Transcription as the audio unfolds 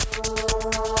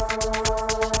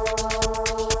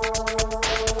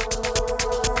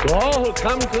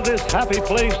come to this happy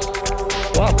place,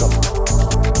 welcome.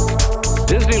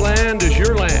 Disneyland is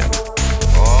your land.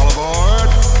 All aboard.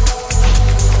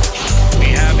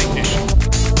 We have ignition.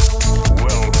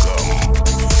 Welcome,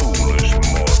 foolish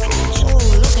mortals. Oh,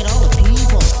 look at all the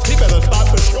people. He better start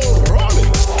the show rolling.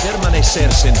 Permanecer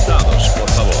sentados, por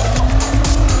favor.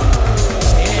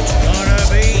 It's gonna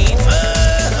be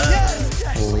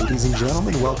fun. Ladies and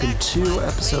gentlemen, welcome to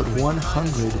episode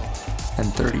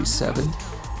 137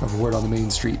 of Word on the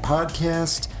Main Street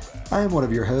podcast. I am one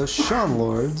of your hosts, Sean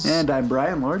Lords. And I'm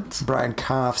Brian Lords. Brian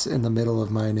coughs in the middle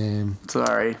of my name.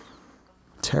 Sorry.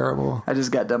 Terrible. I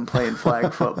just got done playing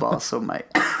flag football, so my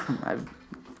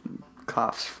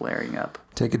cough's flaring up.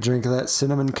 Take a drink of that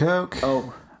cinnamon Coke.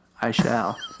 Oh, I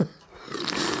shall.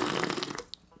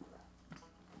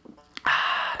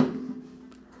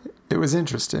 It was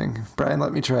interesting. Brian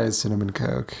let me try his cinnamon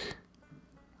Coke.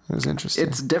 It was interesting.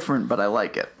 It's different, but I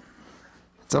like it.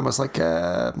 It's almost like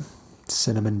a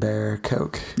cinnamon bear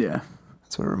Coke. Yeah.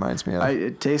 That's what it reminds me of.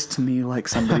 It tastes to me like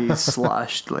somebody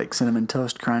sloshed like Cinnamon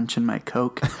Toast Crunch in my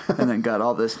Coke and then got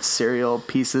all the cereal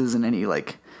pieces and any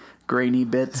like grainy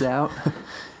bits out.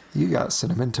 You got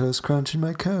Cinnamon Toast Crunch in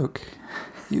my Coke.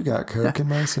 You got Coke in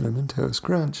my Cinnamon Toast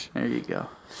Crunch. There you go.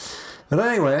 But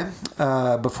anyway,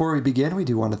 before we begin, we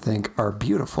do want to thank our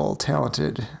beautiful,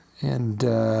 talented, and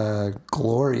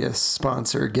glorious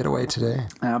sponsor, Getaway Today.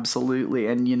 Absolutely.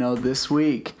 And you know, this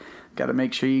week, got to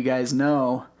make sure you guys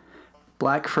know,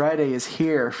 Black Friday is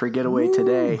here for Getaway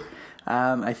Today.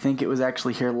 I think it was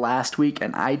actually here last week,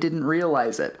 and I didn't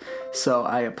realize it. So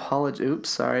I apologize. Oops,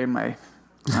 sorry, my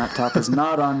laptop is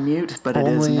not on mute, but it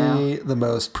is now. Only the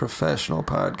most professional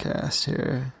podcast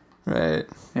here, right?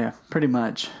 Yeah, pretty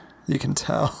much. You can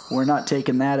tell. We're not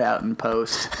taking that out in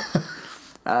post.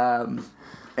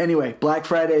 Anyway, Black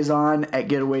Friday's on at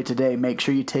Getaway Today. Make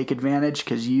sure you take advantage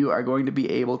because you are going to be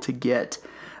able to get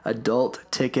adult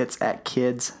tickets at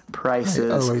kids'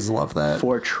 prices. I always love that.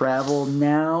 For travel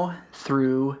now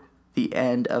through the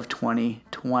end of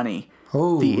 2020.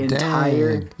 Oh, the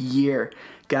entire dang. year.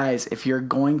 Guys, if you're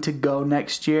going to go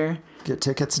next year, Get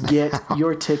tickets now. get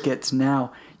your tickets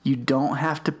now. You don't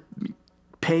have to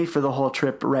pay for the whole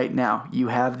trip right now. You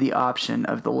have the option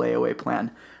of the layaway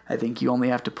plan. I think you only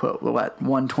have to put, what,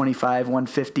 $125,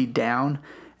 $150 down,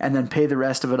 and then pay the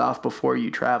rest of it off before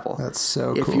you travel. That's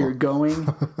so If cool. you're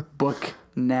going, book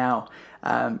now.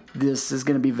 This is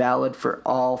going to be valid for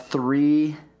all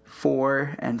 3,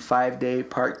 4, and 5-day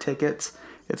park tickets.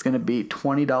 It's going to be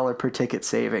 $20 per ticket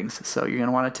savings, so you're going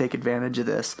to want to take advantage of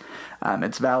this.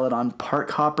 It's valid on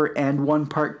Park Hopper and 1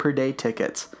 park per day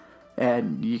tickets,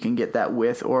 and you can get that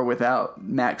with or without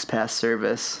Max Pass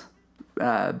service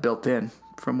built in,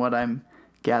 from what I'm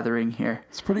gathering here,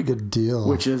 It's a pretty good deal.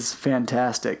 which is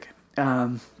fantastic.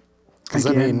 Because,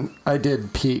 I mean, I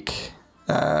did peak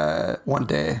one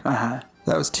day. Uh-huh.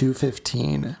 That was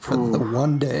 $215 for the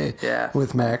one day Yeah.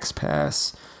 with Max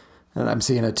Pass. And I'm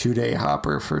seeing a 2-day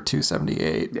hopper for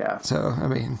 $278. Yeah. So, I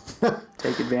mean,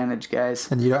 Take advantage, guys.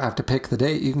 and you don't have to pick the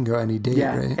date. You can go any date,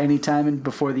 Yeah, right? anytime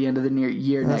before the end of the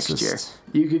year That's next year. just-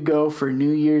 You could go for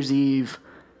New Year's Eve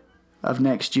of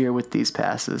next year with these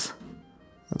passes.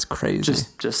 That's crazy.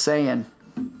 Just saying.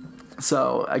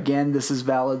 So, again, this is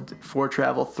valid for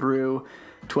travel through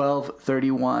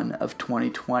 12/31 of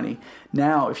 2020.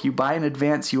 Now, if you buy in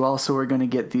advance, you also are going to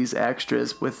get these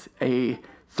extras. With a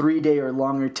 3-day or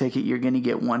longer ticket, you're going to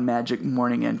get 1 magic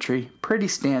morning entry. Pretty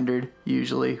standard,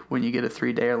 usually, when you get a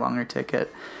 3-day or longer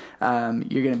ticket.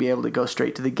 You're going to be able to go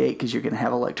straight to the gate because you're going to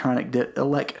have electronic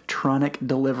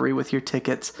delivery with your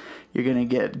tickets. You're going to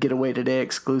get Getaway Today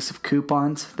exclusive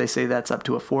coupons. They say that's up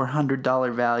to a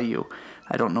 $400 value.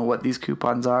 I don't know what these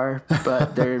coupons are,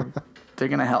 but they're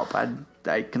going to help.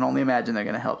 I can only imagine they're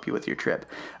going to help you with your trip.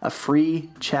 A free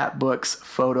Chatbooks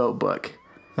photo book.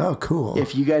 oh, cool.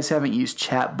 If you guys haven't used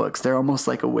Chatbooks, they're almost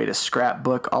like a way to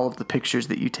scrapbook all of the pictures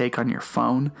that you take on your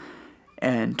phone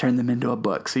and turn them into a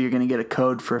book. So you're going to get a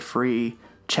code for a free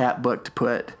chat book to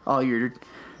put all your...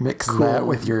 Mix cool. that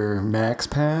with your Max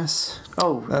Pass.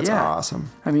 Oh, That's yeah. awesome.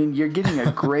 I mean, you're getting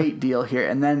a great deal here.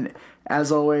 And then,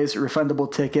 as always,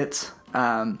 refundable tickets.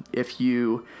 If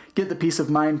you get the Peace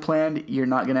of Mind plan, you're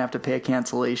not going to have to pay a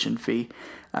cancellation fee.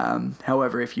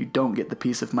 However, if you don't get the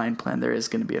Peace of Mind plan, there is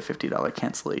going to be a $50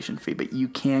 cancellation fee. But you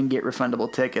can get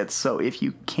refundable tickets. So if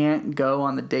you can't go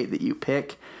on the date that you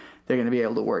pick, they're going to be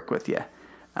able to work with you.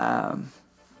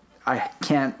 I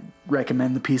can't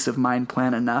recommend the Peace of Mind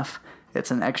plan enough. It's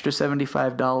an extra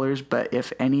 $75, but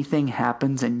if anything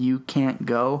happens and you can't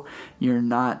go, you're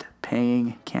not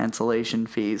paying cancellation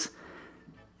fees.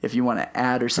 If you want to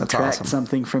add or subtract awesome.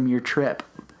 something from your trip,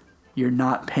 you're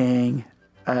not paying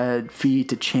a fee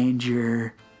to change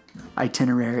your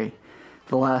itinerary.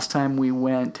 The last time we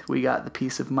went, we got the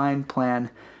Peace of Mind plan.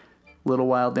 A little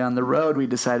while down the road, we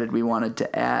decided we wanted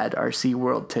to add our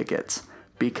SeaWorld tickets.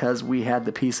 Because we had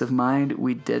the Peace of Mind,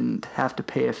 we didn't have to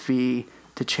pay a fee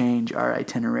to change our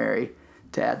itinerary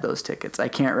to add those tickets. I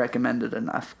can't recommend it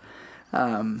enough.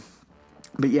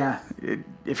 But yeah,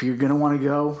 if you're going to want to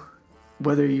go,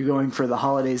 whether you're going for the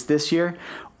holidays this year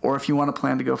or if you want to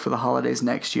plan to go for the holidays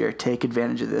next year, take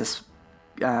advantage of this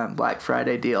Black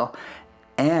Friday deal.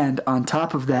 And on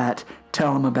top of that,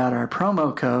 tell them about our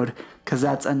promo code, because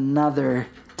that's another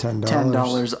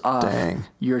 $10 off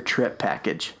your trip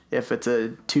package if it's a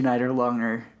 2-night or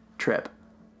longer trip.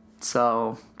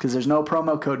 So, because there's no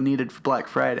promo code needed for Black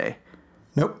Friday.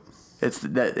 Nope. It's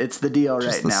the deal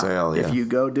Just right now. Sale, yeah. If you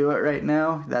go do it right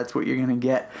now, that's what you're going to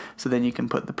get. So then you can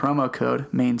put the promo code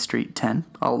Main Street 10,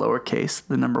 all lowercase,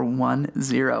 the number 10.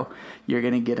 You're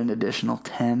going to get an additional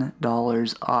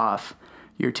 $10 off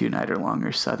your 2-night or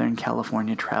longer Southern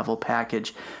California travel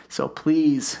package. So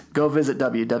please go visit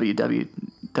www.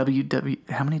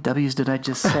 How many W's did I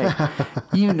just say?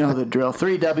 You know the drill.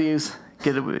 3 W's.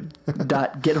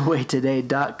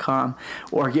 Getawaytoday.com,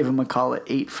 or give them a call at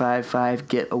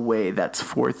 855-GET-AWAY. That's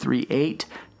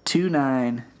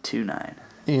 438-2929.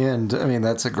 And I mean,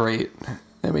 that's a great,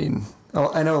 I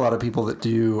know a lot of people that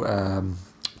do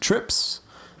trips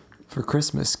for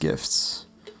Christmas gifts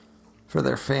for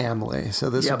their family.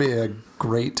 So this would be a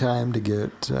great time to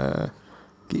get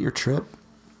your trip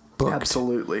booked.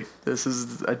 Absolutely. This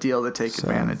is a deal to take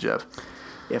advantage of.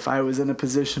 If I was in a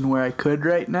position where I could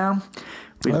right now,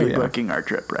 we'd be booking our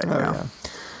trip right now. Yeah.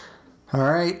 All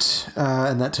right.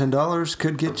 And that $10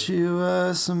 could get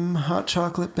you some hot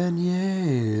chocolate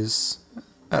beignets.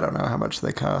 I don't know how much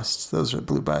they cost. Those are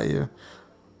Blue Bayou.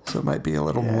 So it might be a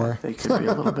little more. They could be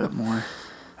a little bit more.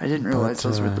 I didn't realize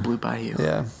those were at the Blue Bayou.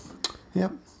 Yeah.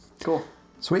 Yep. Cool.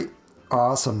 Sweet.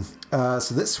 Awesome.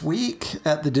 So this week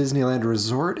at the Disneyland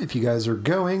Resort, if you guys are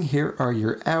going, here are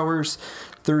your hours.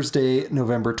 Thursday,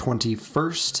 November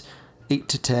 21st, 8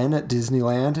 to 10 at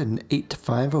Disneyland and 8 to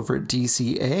 5 over at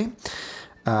DCA.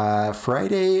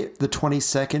 Friday, the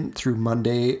 22nd through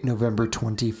Monday, November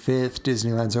 25th,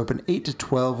 Disneyland's open 8 to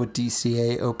 12 with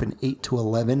DCA open 8 to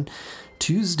 11.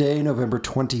 Tuesday, November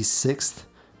 26th,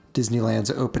 Disneyland's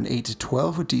open 8 to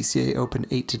 12 with DCA open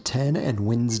 8 to 10. And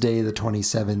Wednesday, the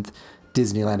 27th,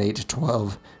 Disneyland 8 to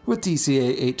 12 with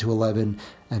DCA 8 to 11.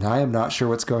 And I am not sure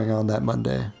what's going on that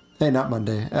Monday. Hey, not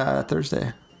Monday.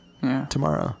 Thursday. Yeah.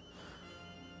 Tomorrow.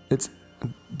 It's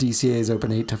DCA is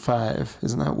open 8 to 5.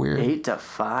 Isn't that weird? 8 to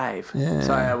 5. Yeah.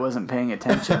 Sorry, I wasn't paying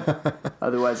attention.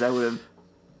 Otherwise, I would have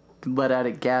let out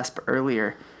a gasp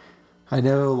earlier. I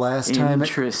know last time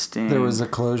Interesting. there was a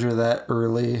closure that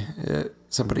early.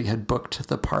 Somebody had booked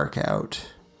the park out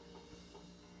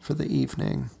for the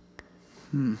evening.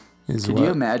 Could you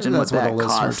imagine what that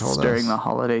costs during the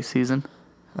holiday season?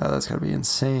 That's got to be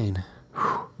insane.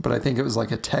 But I think it was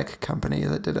like a tech company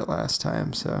that did it last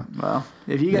time. So, well,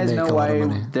 if you guys know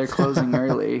why they're closing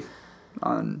early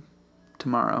on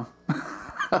tomorrow,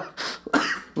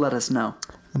 let us know.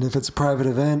 And if it's a private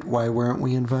event, why weren't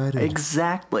we invited?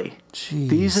 Exactly. Jeez.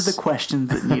 These are the questions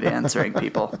that need answering,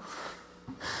 people.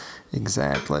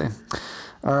 Exactly.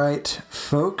 All right,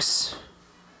 folks.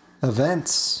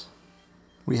 Events.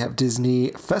 We have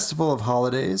Disney Festival of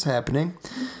Holidays happening,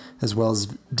 as well as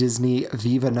Disney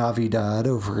Viva Navidad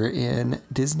over in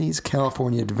Disney's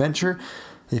California Adventure.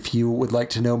 If you would like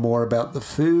to know more about the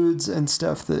foods and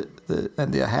stuff and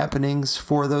the happenings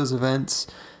for those events,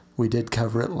 we did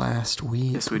cover it last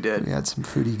week. Yes, we did. We had some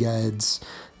foodie guides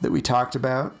that we talked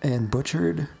about and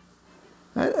butchered.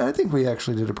 I think we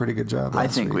actually did a pretty good job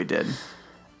last week. We did.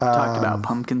 Talked about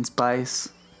pumpkin spice.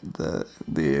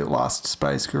 The Lost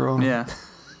Spice Girl. Yeah.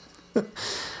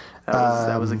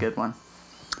 That was a good one.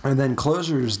 And then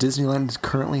closures. Disneyland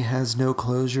currently has no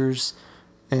closures,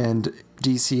 and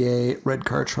DCA Red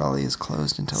Car Trolley is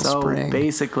closed until spring. So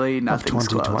basically, nothing's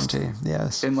of 2020. Closed.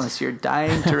 Yes. Unless you're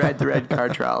dying to ride the Red Car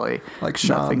Trolley, like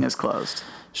Sean. nothing is closed.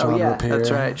 Sean Repair.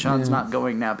 That's right. Sean's not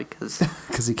going now because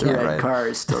he can't the Red ride. Car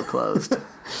is still closed.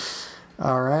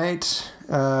 All right.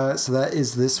 So that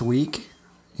is this week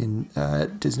in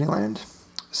Disneyland.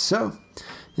 So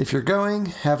if you're going,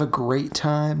 have a great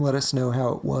time. Let us know how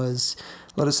it was.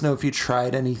 Let us know if you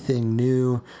tried anything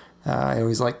new. I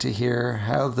always like to hear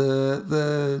how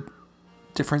the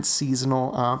different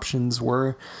seasonal options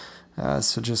were.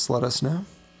 So just let us know.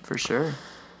 For sure.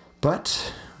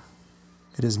 But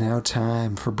it is now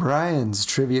time for Brian's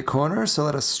Trivia Corner. So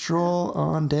let us stroll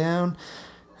on down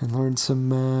and learn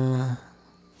some,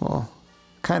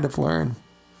 kind of learn,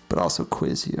 but also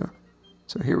quiz you.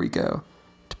 So here we go.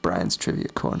 Brian's Trivia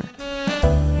Corner.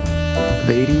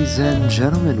 Ladies and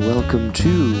gentlemen, welcome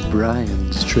to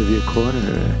Brian's Trivia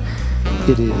Corner.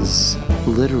 It is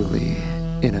literally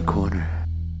in a corner.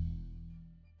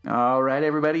 All right,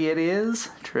 everybody, it is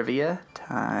trivia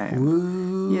time.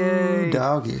 Woo, Yay.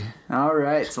 doggy. All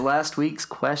right, so last week's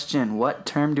question: what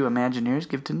term do Imagineers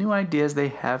give to new ideas they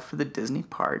have for the Disney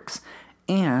parks,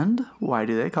 and why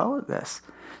do they call it this?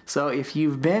 So if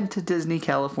you've been to Disney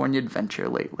California Adventure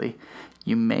lately,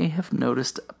 you may have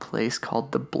noticed a place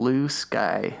called the Blue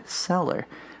Sky Cellar.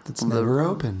 It's never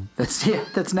open.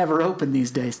 That's never open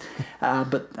these days.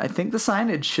 But I think the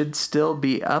signage should still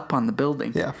be up on the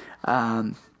building. Yeah.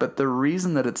 But the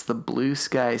reason that it's the Blue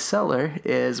Sky Cellar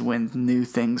is when new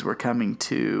things were coming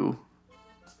to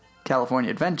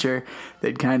California Adventure,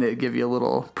 they'd kind of give you a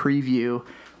little preview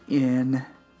in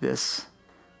this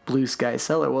Blue Sky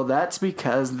Cellar. Well, that's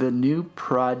because the new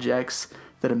projects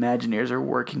that Imagineers are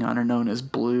working on are known as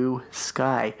Blue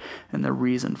Sky. And the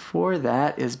reason for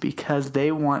that is because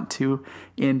they want to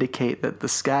indicate that the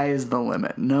sky is the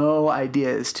limit. No idea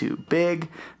is too big.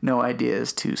 No idea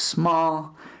is too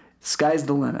small. Sky's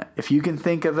the limit. If you can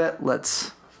think of it,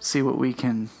 let's see what we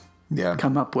can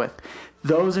come up with.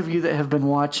 Those of you that have been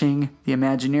watching the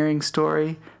Imagineering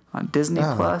story on Disney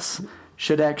Plus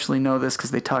should actually know this because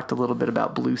they talked a little bit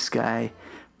about Blue Sky.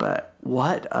 But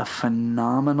what a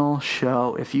phenomenal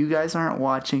show. If you guys aren't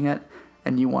watching it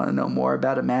and you want to know more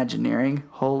about Imagineering,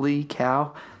 holy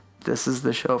cow, this is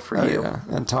the show for you. Yeah.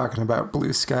 And talking about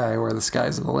Blue Sky, where the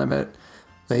sky's the limit,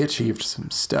 they achieved some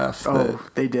stuff that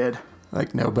they did.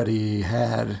 Like nobody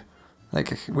had.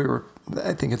 Like I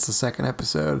think it's the second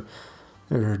episode.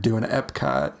 They were doing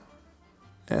Epcot,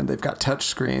 and they've got touch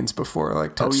screens before.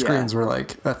 Like touch screens were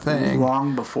like a thing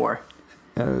long before.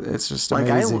 It's just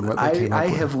amazing what they came up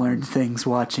with. I have learned things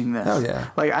watching this. Oh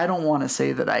yeah. Like I don't want to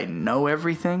say that I know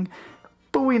everything,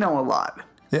 but we know a lot.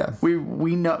 Yeah.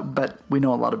 We know, but we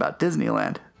know a lot about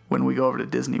Disneyland. When we go over to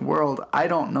Disney World, I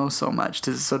don't know so much.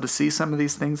 So to see some of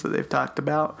these things that they've talked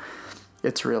about,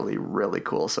 it's really, really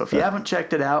cool. So if you haven't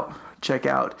checked it out, check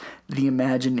out the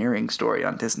Imagineering story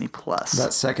on Disney Plus.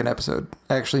 That second episode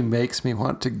actually makes me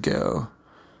want to go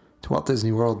to Walt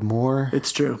Disney World more.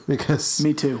 It's true. Because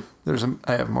me too.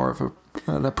 I have more of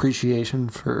an appreciation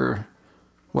for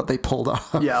what they pulled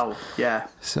off. Yeah.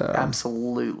 So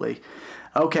absolutely.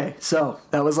 Okay, so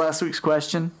that was last week's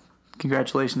question.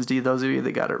 Congratulations to those of you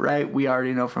that got it right. We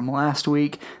already know from last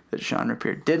week that Sean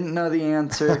Rapier didn't know the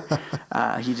answer.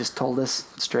 He just told us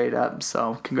straight up.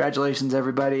 So congratulations,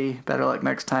 everybody. Better luck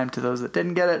next time to those that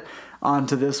didn't get it. On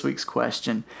to this week's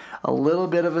question. A little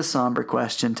bit of a somber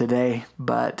question today,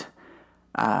 but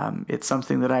it's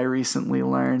something that I recently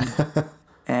learned.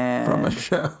 And from a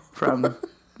show.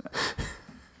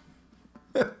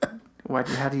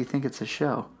 How do you think it's a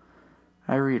show?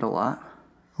 I read a lot.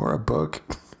 Or a book.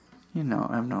 You know,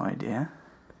 I have no idea.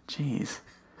 Jeez.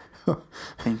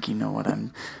 Think you know what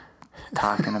I'm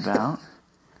talking about?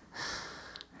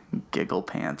 Giggle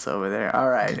pants over there. All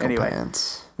right, Giggle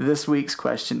pants. This week's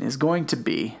question is going to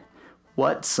be,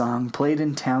 what song played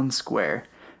in Town Square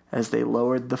as they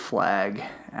lowered the flag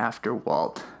after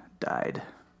Walt died?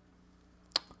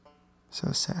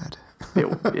 So sad.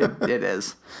 It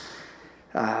is.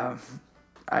 I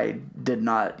did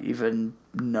not even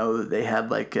know that they had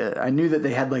I knew that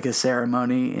they had a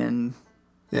ceremony in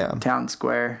Town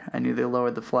Square. I knew they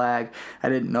lowered the flag. I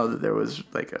didn't know that there was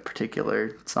a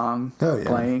particular song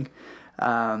playing.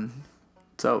 So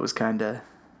it was kind of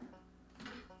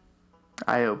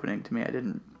eye-opening to me. I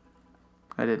didn't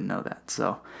know that.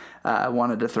 So I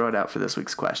wanted to throw it out for this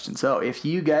week's question. So if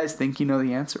you guys think you know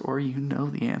the answer, or you know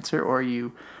the answer, or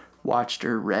you watched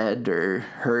or read or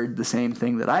heard the same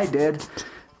thing that I did,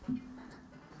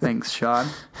 thanks, Sean.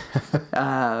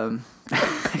 Go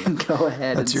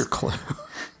ahead. That's your clue.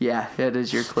 Yeah, it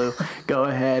is your clue. Go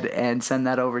ahead and send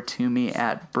that over to me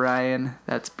at Brian.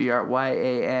 That's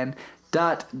BRYAN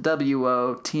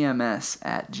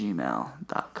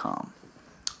 .WOTMS@gmail.com.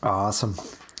 Awesome.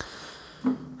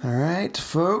 All right,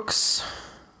 folks.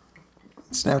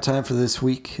 It's now time for This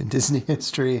Week in Disney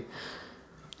History.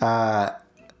 I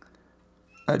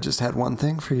just had one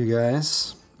thing for you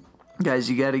guys.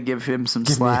 Guys, you got to give him some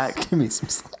slack. Give me some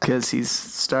slack. Because he's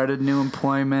started new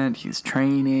employment, he's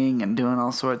training and doing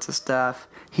all sorts of stuff.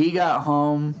 He got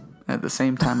home at the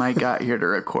same time I got here to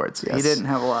record, so he didn't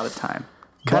have a lot of time.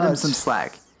 Cut him some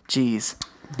slack. Jeez.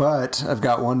 But I've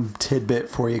got one tidbit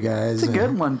for you guys. It's a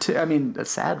good one, too. I mean, a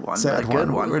sad one, but a good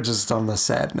one. We're just on the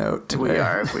sad note today. We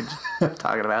are. We're just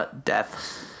talking about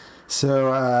death.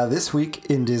 So this week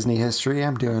in Disney history,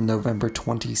 I'm doing November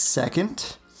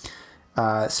 22nd.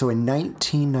 So in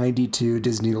 1992,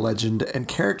 Disney legend and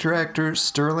character actor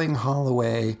Sterling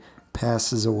Holloway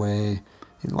passes away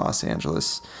in Los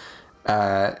Angeles.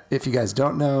 If you guys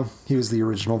don't know, he was the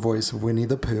original voice of Winnie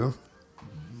the Pooh.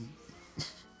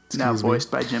 Now Excuse me.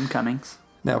 voiced by Jim Cummings.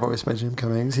 Now voiced by Jim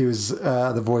Cummings. He was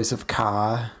the voice of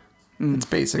Kaa. It's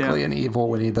basically an evil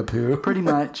Winnie the Pooh. Pretty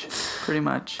much.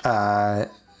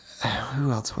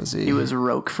 Who else was he? He was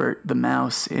Roquefort the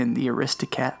mouse in the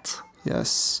Aristocats.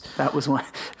 Yes. That was one.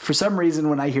 For some reason,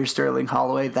 when I hear Sterling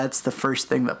Holloway, that's the first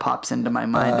thing that pops into my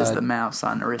mind is the mouse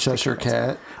on Aristocats. Cheshire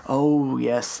Cat. Oh,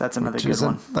 yes. That's another Which good is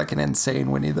one. like an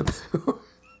insane Winnie the Pooh.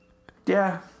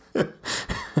 Yeah.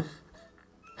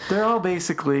 They're all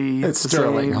basically It's the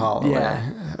Sterling same. Holloway.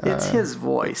 Yeah. It's his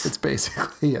voice. It's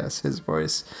basically, yes, his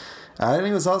voice. And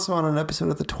he was also on an episode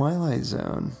of The Twilight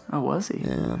Zone. Oh, was he?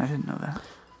 Yeah. I didn't know that.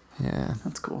 Yeah.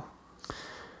 That's cool.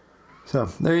 So,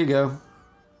 there you go.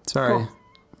 Sorry. Cool.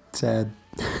 Sad.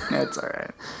 That's all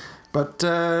right. But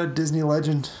Disney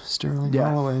legend, Sterling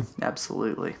Holloway.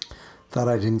 Absolutely. Thought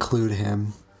I'd include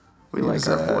him. We He like was,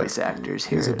 our voice actors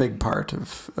He here. was a big part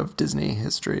of Disney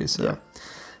history, so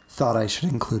thought I should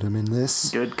include him in this.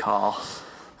 Good call.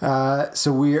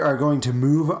 So we are going to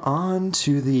move on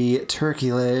to the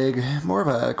turkey leg, more of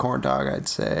a corn dog, I'd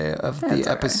say, of the it's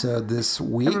all right. episode this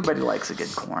week. Everybody likes a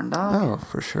good corn dog. Oh,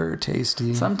 for sure,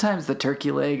 tasty. Sometimes the turkey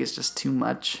leg is just too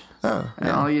much. Oh, And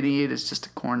yeah. all you need is just a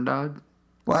corn dog.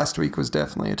 Last week was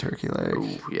definitely a turkey leg.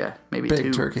 Ooh, yeah, maybe Big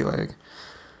two. turkey leg.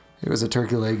 It was a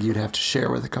turkey leg you'd have to share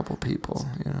with a couple people,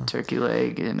 you know. Turkey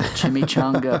leg and a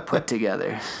chimichanga put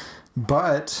together.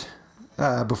 But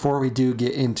before we do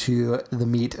get into the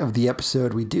meat of the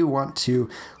episode, we do want to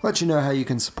let you know how you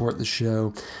can support the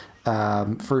show.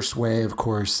 First way, of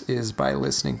course, is by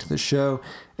listening to the show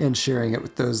and sharing it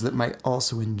with those that might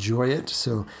also enjoy it.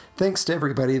 So thanks to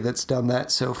everybody that's done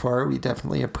that so far. We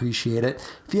definitely appreciate it.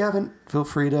 If you haven't, feel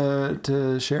free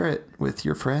to share it with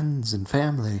your friends and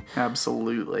family who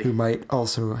Absolutely. might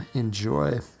also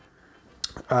enjoy.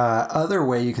 Other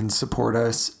way you can support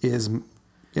us is,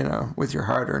 you know, with your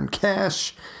hard-earned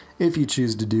cash, if you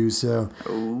choose to do so.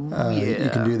 You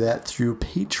can do that through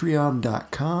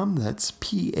patreon.com. That's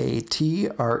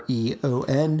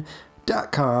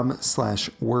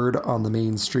patreon.com/word on the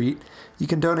main street. You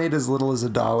can donate as little as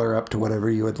 $1 up to whatever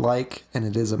you would like, and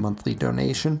it is a monthly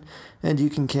donation, and you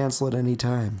can cancel at any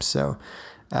time. So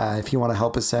if you want to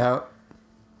help us out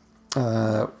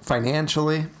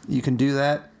financially, you can do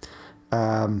that.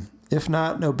 If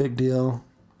not, no big deal.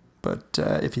 But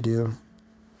if you do,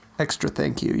 extra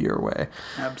thank you your way.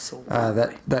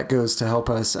 Absolutely. That goes to help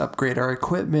us upgrade our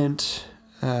equipment,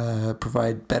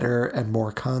 provide better and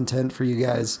more content for you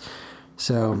guys.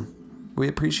 So we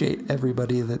appreciate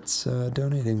everybody that's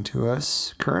donating to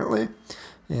us currently,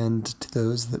 and to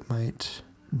those that might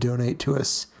donate to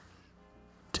us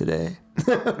today.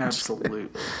 Absolutely.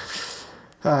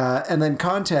 And then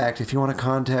contact. If you want to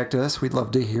contact us, we'd love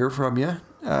to hear from you.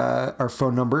 Our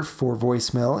phone number for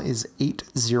voicemail is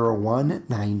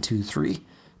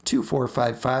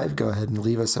 801-923-2455. Go ahead and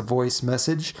leave us a voice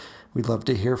message. We'd love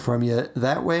to hear from you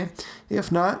that way.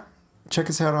 If not, check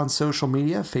us out on social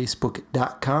media,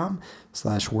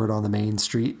 facebook.com/word on the main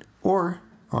street, or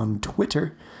on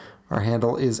Twitter. Our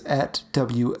handle is at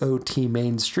WOT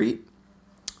Main Street,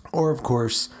 or of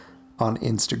course on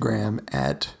Instagram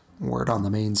at Word on the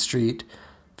Main Street.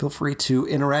 Feel free to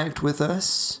interact with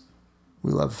us.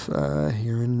 We love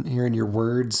hearing your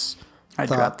words. I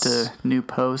thoughts. dropped a new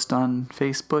post on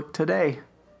Facebook today.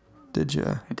 Did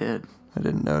you? I did. I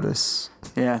didn't notice.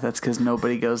 Yeah, that's because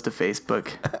nobody goes to Facebook.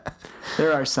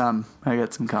 There are some. I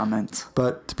got some comments.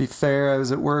 But to be fair, I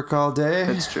was at work all day.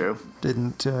 That's true.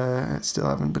 Still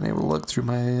haven't been able to look through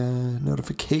my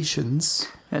notifications.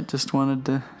 I just wanted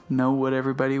to know what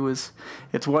everybody was.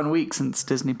 It's 1 week since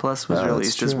Disney Plus was Oh, that's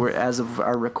released, true. as of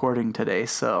our recording today.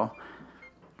 So,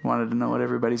 wanted to know what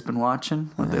everybody's been watching,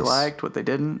 what they Nice. liked, what they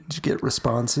didn't, Did you get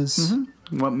responses?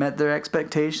 what met their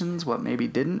expectations, what maybe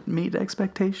didn't meet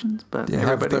expectations. But Do you have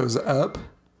everybody. those up?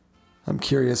 I'm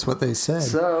curious what they said.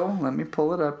 So let me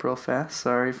pull it up real fast.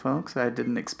 Sorry, folks, I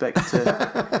didn't expect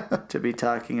to be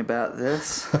talking about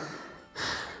this,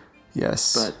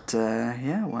 Yes. but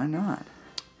yeah, why not?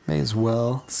 May as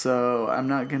well. So I'm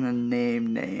not gonna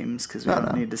name names because we No,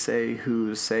 don't no. need to say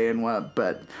who's saying what.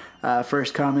 But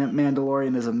first comment: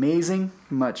 Mandalorian is amazing,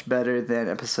 much better than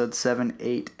episode 7,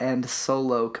 8, and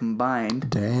Solo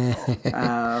combined. Dang.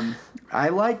 I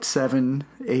liked 7,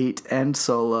 8, and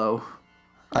Solo.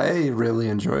 I really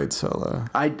enjoyed Solo.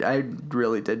 I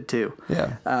really did too.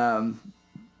 Yeah.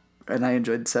 and I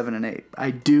enjoyed 7 and 8.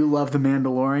 I do love The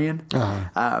Mandalorian.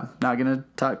 Not gonna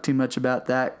talk too much about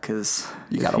that because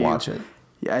You got to watch it.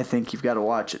 Yeah, I think you've got to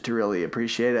watch it to really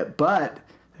appreciate it. But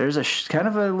there's a kind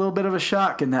of a little bit of a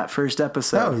shock in that first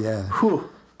episode. Oh, yeah. Whew,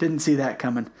 didn't see that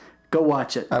coming. Go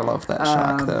watch it. I love that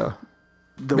shock, though.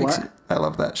 The Makes what? you- I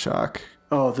love that shock.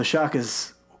 Oh, the shock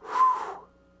is.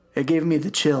 It gave me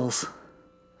the chills.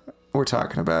 We're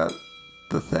talking about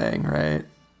the thing, right?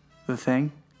 The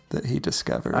thing. That he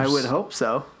discovers. I would hope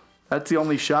so. That's the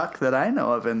only shock that I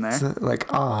know of in there. Like,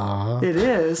 ah. It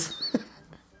is.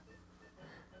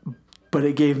 But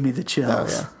it gave me the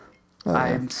chills. Oh, yeah. I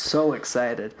am so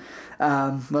excited.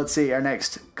 Let's see. Our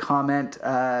next comment.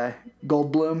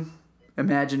 Goldblum.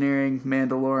 Imagineering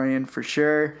Mandalorian for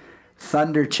sure.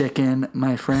 Thunder Chicken,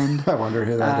 my friend. I wonder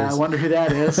who that is. I wonder who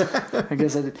that is. I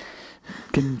guess I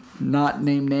can not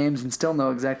name names and still know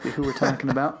exactly who we're talking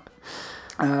about.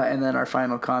 And then our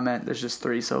final comment, there's just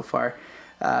 3 so far.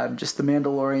 Just The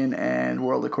Mandalorian and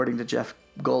World According to Jeff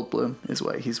Goldblum is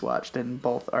what he's watched, and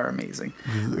both are amazing.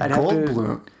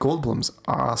 Goldblum's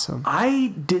awesome.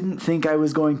 I didn't think I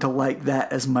was going to like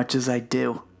that as much as I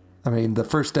do. I mean, the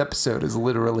first episode is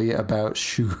literally about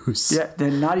shoes. Yeah,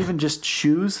 they're not even just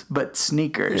shoes, but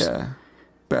sneakers. Yeah.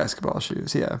 Basketball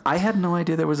shoes, yeah. I had no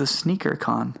idea there was a sneaker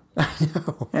con. I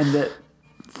know. And that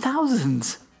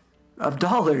thousands of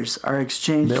dollars are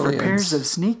exchanged for pairs of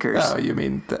sneakers. Oh, you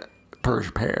mean per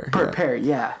pair. Per pair,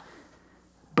 yeah.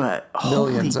 But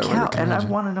Millions holy over cow. the And I convention.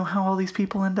 want to know how all these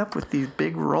people end up with these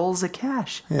big rolls of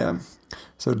cash. Yeah.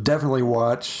 So definitely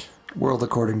watch World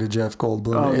According to Jeff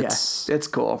Goldblum. Oh, it's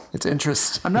cool. It's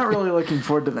interesting. I'm not really looking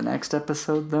forward to the next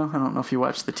episode, though. I don't know if you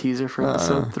watched the teaser for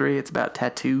episode 3. It's about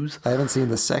tattoos. I haven't seen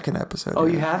the second episode Oh,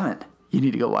 yet. you haven't? You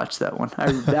need to go watch that one.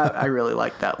 I really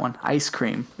like that one. Ice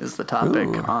cream is the topic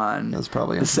Ooh, on that's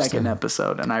probably the second interesting.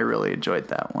 episode, and I really enjoyed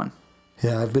that one.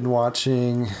 Yeah, I've been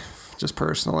watching, just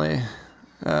personally,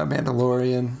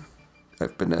 Mandalorian.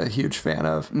 I've been a huge fan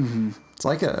of. Mm-hmm. It's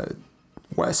like a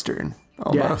Western,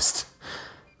 almost. Yeah.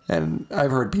 And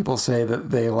I've heard people say that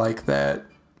they like that.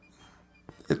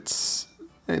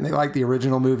 And they like the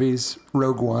original movies,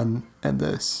 Rogue One, and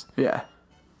this. Yeah.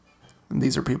 And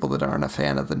these are people that aren't a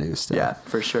fan of the new stuff. Yeah,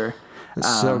 for sure.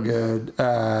 It's so good.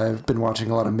 I've been watching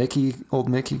a lot of old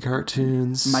Mickey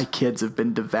cartoons. My kids have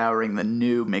been devouring the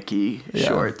new Mickey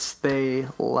shorts. They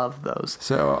love those.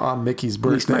 So on Mickey's At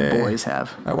least birthday, my boys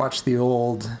have. I watched the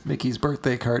old Mickey's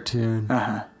birthday cartoon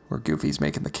where Goofy's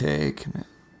making the cake and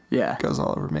Yeah. it goes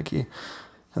all over Mickey.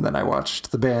 And then I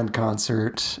watched the band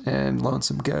concert and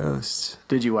Lonesome Ghost.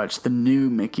 Did you watch the new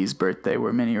Mickey's birthday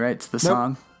where Minnie writes the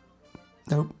song?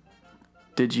 Nope.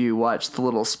 Did you watch the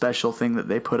little special thing that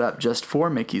they put up just for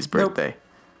Mickey's birthday?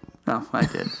 No, I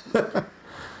did.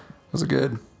 Was it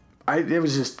good? It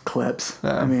was just clips.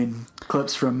 Yeah. I mean,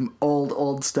 clips from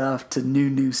old stuff to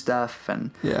new stuff,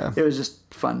 and Yeah. it was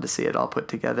just fun to see it all put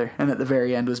together. And at the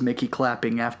very end was Mickey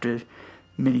clapping after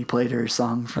Minnie played her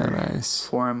song for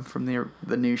him from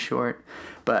the new short.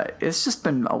 But it's just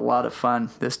been a lot of fun,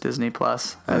 this Disney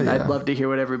Plus. And I'd love to hear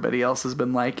what everybody else has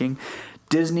been liking.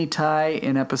 Disney Tie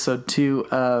in episode 2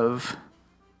 of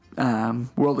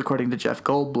World According to Jeff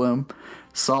Goldblum,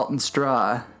 Salt and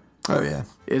Straw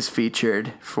is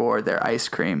featured for their ice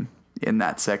cream in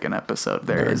that second episode.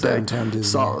 There is a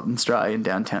Salt and Straw in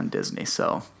downtown Disney,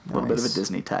 so a little bit of a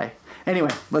Disney tie.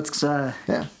 Anyway, let's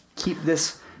keep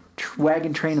this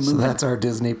wagon train moving. So that's our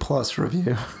Disney Plus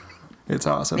review. It's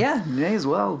awesome. Yeah, you may as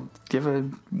well give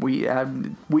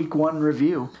week 1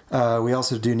 review. We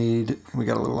also we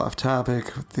got a little off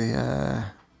topic with the...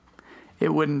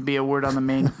 It wouldn't be a Word on the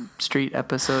Main Street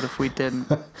episode if we didn't.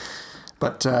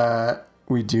 But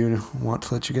we do want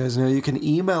to let you guys know you can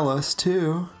email us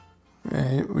too.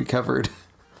 Right? We covered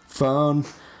phone,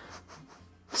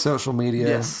 social media,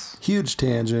 Yes. huge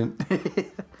tangent,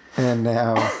 and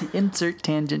now Insert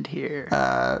tangent here.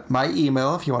 my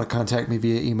email, if you want to contact me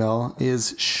via email,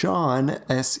 is Sean,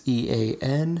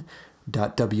 SEAN,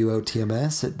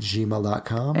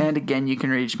 .wotms@gmail.com. And again, you can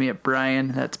reach me at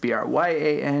Brian, that's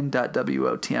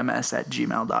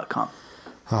BRYAN.WOTMS@gmail.com.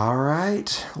 All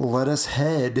right, let us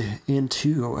head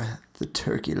into the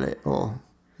turkey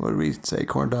what did we say?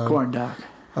 Corn dog? Corn dog.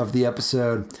 Of the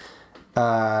episode.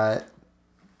 Not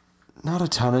a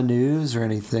ton of news or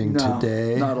anything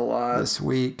today. Not a lot. This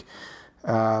week.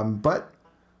 But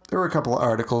there were a couple of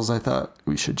articles I thought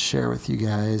we should share with you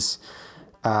guys.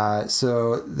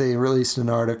 So they released an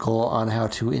article on how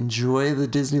to enjoy the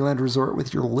Disneyland Resort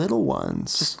with your little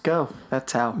ones. Just go.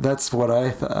 That's how. That's what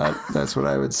I thought. That's what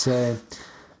I would say.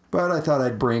 But I thought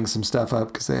I'd bring some stuff up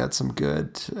because they had some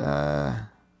good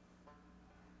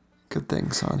good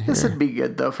things on here. This would be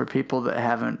good though for people that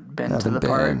haven't been to the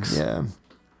parks. Yeah.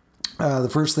 The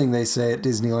first thing they say at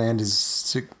Disneyland is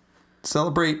to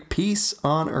celebrate peace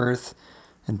on Earth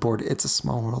and board It's a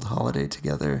Small World holiday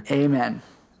together. Amen.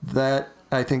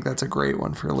 I think that's a great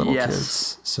one for little Yes.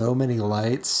 kids. So many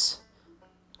lights,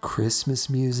 Christmas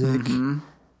music. Mm-hmm.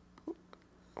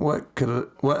 What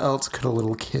else could a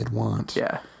little kid want?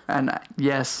 Yeah. And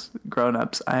yes,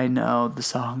 grown-ups, I know the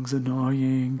song's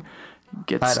annoying.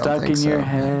 Get I don't stuck think in your so.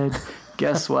 head.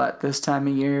 Guess what? This time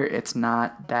of year, it's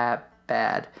not that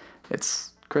bad.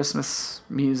 It's Christmas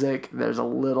music. There's a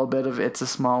little bit of It's a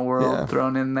Small World Yeah.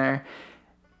 thrown in there.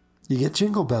 You get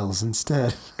Jingle Bells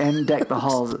instead. And Deck the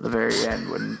Halls at the very end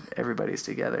when everybody's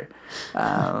together.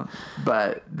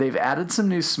 But they've added some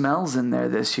new smells in there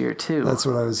this year, too. That's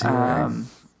what I was hearing.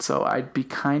 So I'd be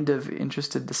kind of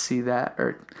interested to see that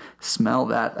or smell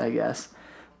that, I guess.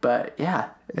 But yeah.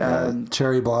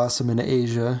 Cherry Blossom in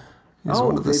Asia is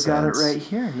one of the they've got it scents. right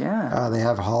here. Yeah. They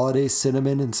have Holiday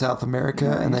Cinnamon in South America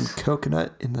and then Nice.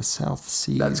 Coconut in the South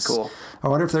Seas. That's cool. I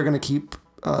wonder if they're going to keep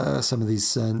some of these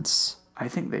scents. I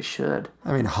think they should.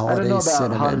 I mean, I Holiday don't know about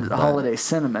Cinnamon. but holiday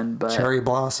cinnamon, but Cherry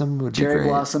Blossom would be cherry great.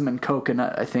 blossom and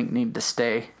coconut, I think, need to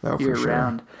stay Oh, for year sure.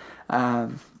 round.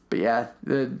 But yeah,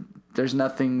 there's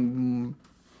nothing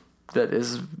that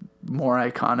is more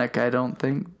iconic, I don't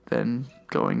think, than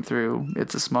going through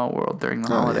It's a Small World during the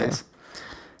holidays.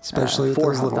 Especially with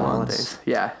for those little the ones. holidays.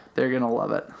 Yeah, they're gonna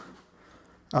love it.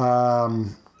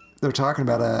 They're talking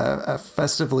about a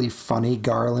festively funny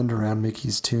garland around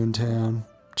Mickey's Toontown.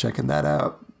 Checking that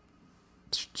out.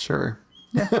 Sure.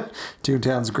 Yeah.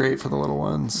 Toontown's great for the little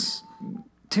ones.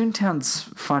 Toontown's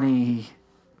funny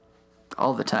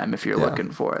all the time if you're Yeah. looking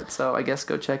for it. So I guess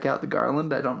go check out the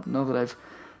garland. I don't know that I've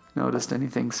noticed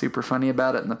anything super funny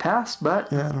about it in the past, but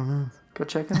Yeah, I don't know. go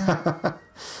check it out.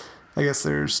 I guess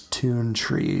there's Toon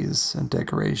trees and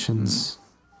decorations.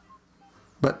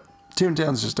 But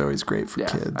Toontown's just always great for Yeah,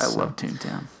 kids. I so. love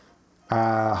Toontown.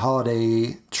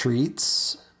 Holiday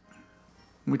treats.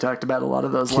 We talked about a lot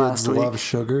of those Kids last week. love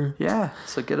sugar. Yeah,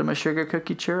 so get them a sugar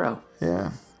cookie churro.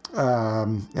 Yeah.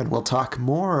 And we'll talk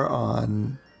more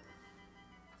on...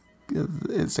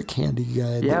 It's a candy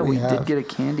guide Yeah, that we have. did get a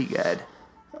candy guide.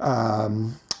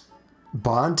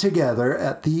 Bond together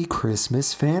at the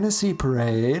Christmas Fantasy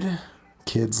Parade.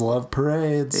 Kids love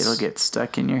parades. It'll get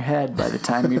stuck in your head by the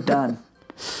time you're done.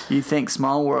 You think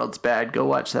Small World's bad, go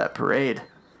watch that parade.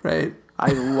 Right?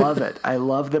 I love it. I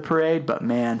love the parade, but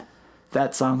man,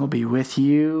 that song will be with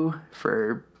you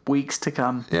for weeks to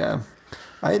come. Yeah.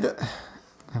 I don't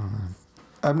know.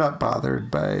 I'm not bothered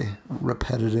by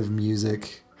repetitive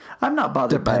music. I'm not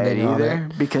bothered by it Depending on either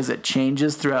because it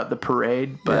changes throughout the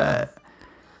parade, but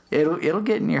it'll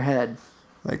get in your head.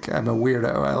 Like, I'm a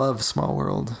weirdo. I love Small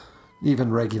World.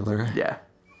 Even regular. Yeah.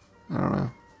 I don't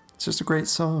know. It's just a great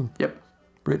song. Yep.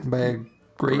 Written by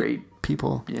great Great.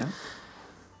 people Yeah.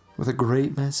 with a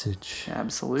great message.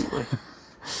 Absolutely.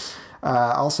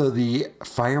 Also, the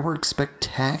Fireworks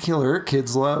Spectacular.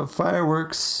 Kids love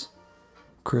fireworks.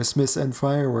 Christmas and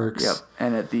fireworks. Yep.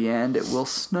 And at the end, it will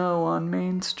snow on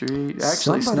Main Street.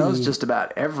 Actually, Somebody- snow's just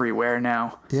about everywhere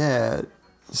now. Yeah.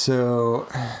 So,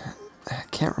 I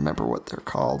can't remember what they're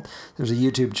called. There's a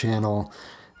YouTube channel.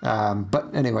 But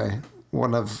anyway,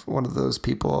 one of those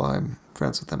people, I'm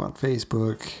friends with them on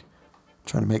Facebook.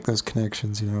 Trying to make those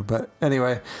connections, But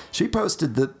anyway, she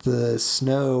posted that the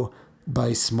snow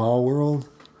by Small World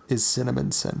is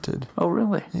cinnamon scented. Oh,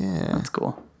 really? Yeah. That's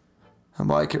cool. I'm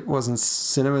like, it wasn't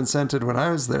cinnamon scented when I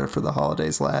was there for the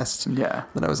holidays last. Yeah.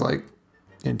 Then I was like,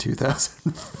 in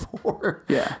 2004.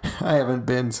 Yeah. I haven't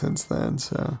been since then,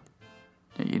 so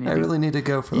You need I to- really need to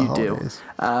go for the You do. holidays.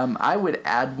 I would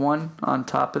add one on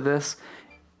top of this.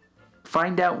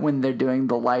 Find out when they're doing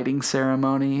the lighting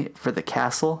ceremony for the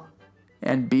castle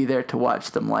and be there to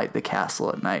watch them light the castle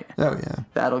at night. Oh yeah,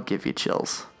 That'll give you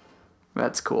chills.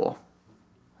 That's cool.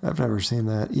 I've never seen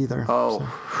that either. Oh.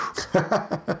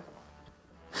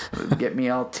 It'll get me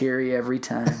all teary every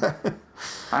time.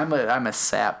 I'm a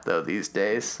sap though these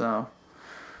days, so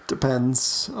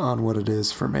Depends on what it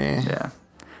is for me. yeah.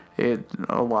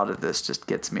 A lot of this just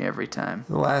gets me every time.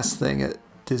 The last thing at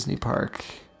Disney Park,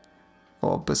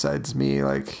 well, besides me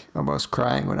like almost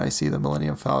crying when I see the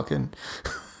Millennium Falcon,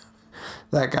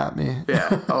 that got me.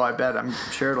 Yeah. Oh, I bet. I'm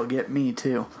sure it'll get me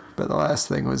too. But the last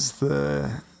thing was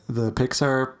the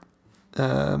Pixar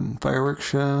fireworks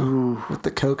show with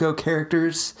the Coco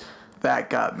characters.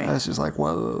 That got me. I was just like,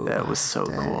 whoa. That was so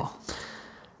dang. cool.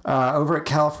 Over at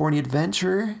California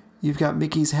Adventure, you've got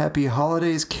Mickey's Happy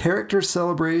Holidays character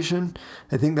celebration.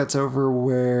 I think that's over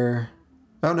where...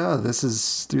 Oh no, this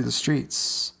is through the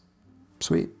streets.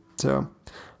 Sweet. So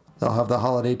They'll have the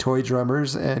holiday toy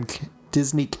drummers and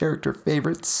Disney character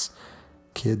favorites.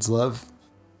 Kids love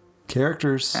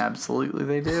characters. Absolutely,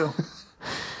 they do.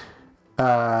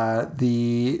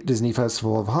 The Disney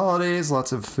Festival of Holidays,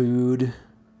 lots of food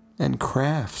and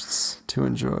crafts to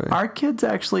enjoy. Our kids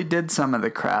actually did some of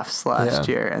the crafts last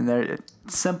Yeah. year, and they're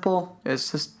simple.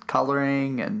 It's just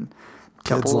coloring and a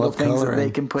Kids couple little love things that they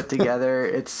coloring. can put together.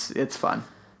 It's fun,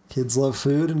 Kids love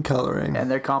food and coloring. and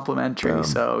they're complimentary, Boom.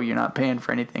 so you're not paying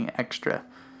for anything extra.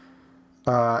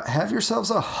 Have yourselves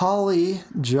a holly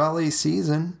jolly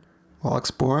season while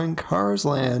exploring Cars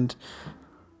Land.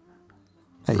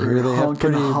 I hear they have Honkin'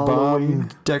 pretty Halloween. bomb Or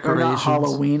decorations. not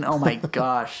Halloween. Oh my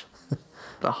gosh,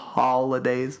 the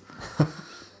holidays.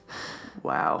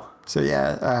 Wow. So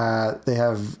yeah, they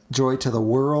have Joy to the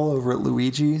Whirl over at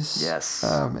Luigi's. Yes.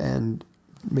 And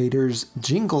Mater's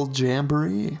Jingle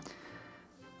Jamboree.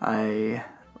 I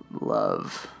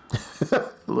love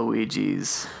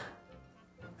Luigi's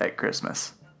at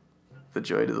Christmas. The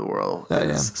Joy to the World Oh, is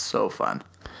yeah. so fun.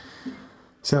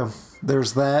 So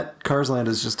there's that. Cars Land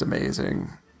is just amazing.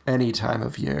 Any time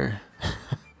of year.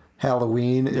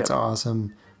 Halloween, it's Yep.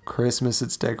 awesome. Christmas,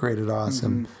 it's decorated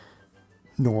awesome.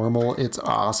 Normal, it's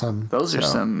awesome. Those are So,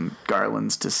 some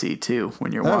garlands to see too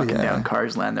when you're Oh, walking yeah. down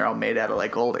Cars Land. They're all made out of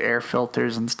like old air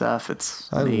filters and stuff. It's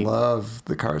I neat. love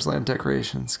the Cars Land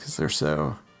decorations because they're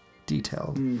so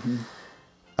detailed. Mm-hmm.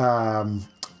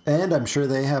 And I'm sure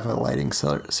they have a lighting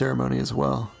ceremony as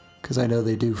well because I know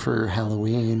they do for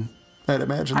Halloween. I'd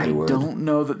imagine they I would. don't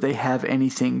know that they have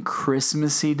anything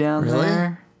Christmassy down Really?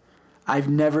 there. I've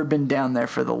never been down there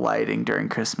for the lighting during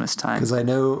Christmas time. Because I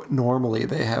know normally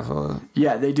they have a.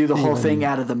 Yeah, they do the whole Even- thing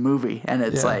out of the movie, and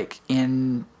it's Yeah. like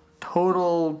in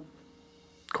total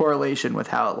correlation with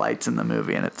how it lights in the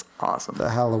movie, and it's awesome. The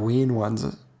Halloween one's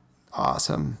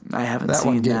awesome. I haven't that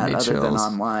one seen gave that me other than chills.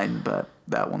 online, but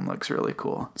that one looks really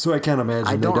cool. So I can't imagine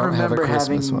I they don't don't have a remember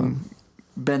Christmas having one.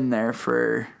 been there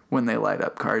for when they light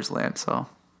up Cars Land, so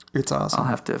It's awesome. I'll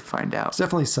have to find out. It's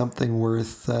definitely something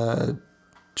worth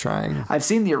trying. I've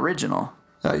seen the original.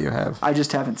 Oh, you have. I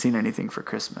just haven't seen anything for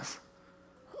Christmas.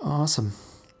 Awesome.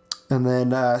 And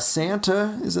then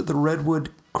Santa is at the Redwood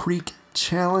Creek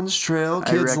Challenge Trail.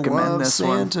 Kids I recommend love this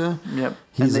Santa. one. Yep.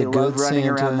 He's and they a good love running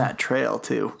Santa. around that trail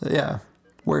too. Yeah.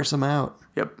 Wears them out.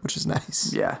 Yep. Which is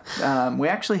nice. Yeah. We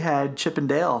actually had Chip and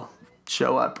Dale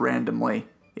show up randomly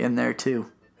in there too.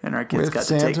 And our kids With got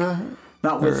Santa? to take.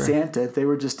 Not with Or- Santa. They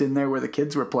were just in there where the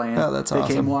kids were playing. Oh, that's they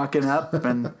awesome. came walking up,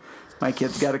 and my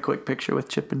kids got a quick picture with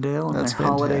Chip and Dale in That's their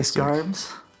holiday fantastic.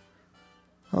 scarves.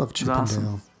 I love Chip awesome.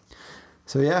 and Dale.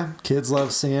 So yeah, kids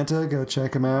love Santa. Go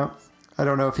check him out. I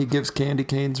don't know if he gives candy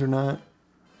canes or not.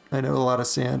 I know a lot of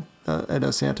Santa. I know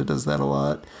Santa does that a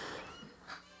lot.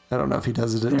 I don't know if he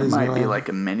does it at There Disneyland. might be like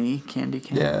a mini candy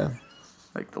cane. Yeah.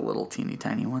 Like the little teeny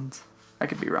tiny ones. I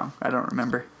could be wrong. I don't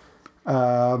remember.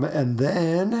 And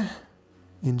then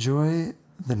enjoy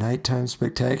the nighttime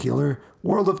spectacular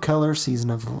World of Color Season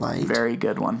of Light. Very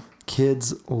good one.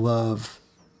 Kids love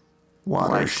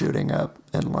water Light. shooting up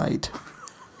and light.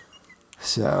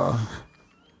 So,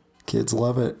 kids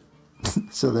love it.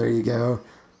 So there you go.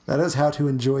 That is how to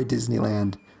enjoy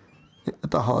Disneyland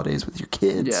at the holidays with your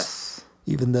kids. Yes.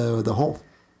 Even though the whole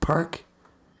park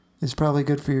is probably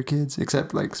good for your kids,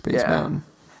 except like Space Yeah. Mountain.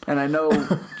 And I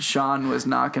know Sean was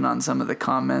knocking on some of the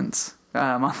comments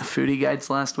on the foodie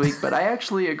guides last week, but I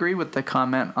actually agree with the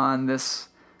comment on this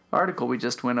article we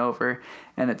just went over,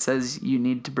 and it says you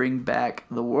need to bring back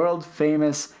the world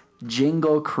famous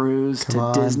Jingle Cruise Come to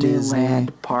on, Disneyland Disney.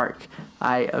 Park.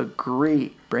 I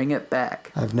agree. Bring it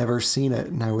back. I've never seen it,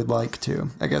 and I would like to.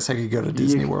 I guess I could go to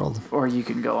Disney You- World. Or you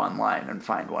can go online and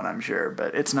find one, I'm sure,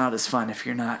 but it's not as fun if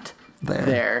you're not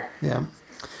there. Yeah.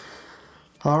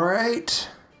 All right.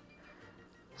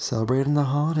 Celebrating the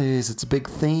holidays. It's a big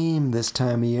theme this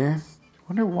time of year.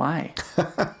 Wonder why.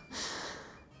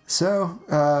 So,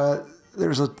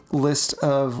 there's a list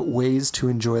of ways to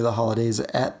enjoy the holidays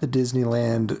at the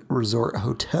Disneyland Resort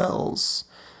hotels,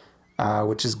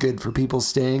 which is good for people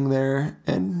staying there.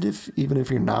 And even if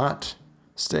you're not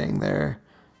staying there,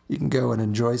 you can go and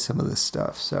enjoy some of this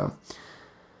stuff. So,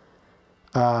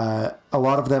 a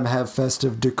lot of them have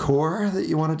festive decor that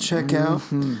you want to check out.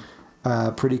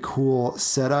 Pretty cool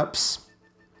setups.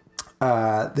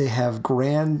 They have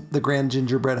the Grand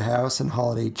Gingerbread House and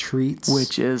holiday treats.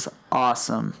 Which is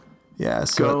awesome. Yeah,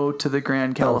 so Go to the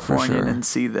Grand Oh, for Californian sure. and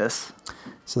see this.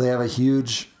 so they have a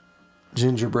huge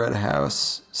gingerbread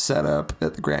house set up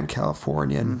at the Grand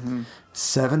Californian,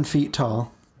 7 feet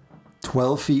tall,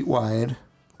 12 feet wide.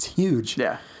 It's huge.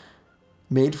 Yeah.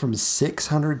 Made from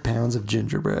 600 pounds of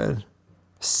gingerbread,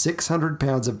 600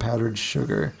 pounds of powdered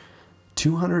sugar,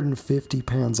 250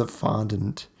 pounds of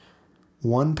fondant,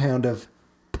 1 pound of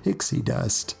pixie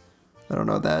dust. I don't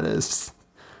know what that is.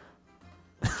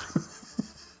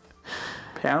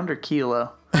 Pound or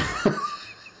kilo?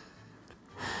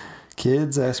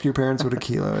 Kids, ask your parents what a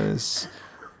kilo is.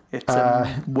 It's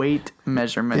a weight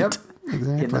measurement Yep,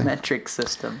 exactly. in the metric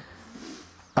system.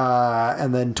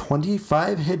 And then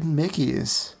 25 hidden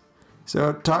Mickeys.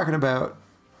 So talking about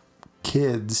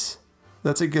kids,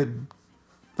 that's a good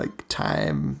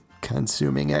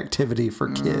time-consuming activity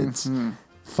for kids.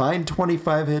 Find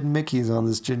 25 hidden Mickeys on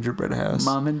this gingerbread house.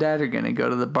 Mom and Dad are going to go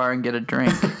to the bar and get a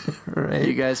drink. Right?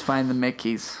 You guys find the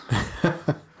Mickeys.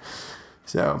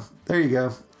 So there you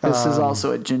go. This is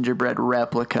also a gingerbread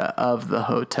replica of the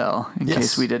hotel, in Yes.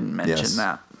 case we didn't mention Yes.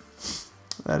 that.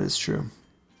 That is true.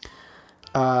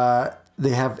 They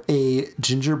have a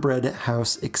gingerbread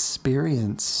house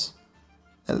experience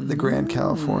at the Grand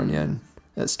Californian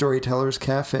at Storytellers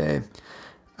Cafe.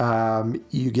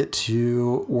 You get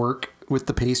to work with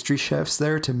the pastry chefs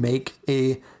there to make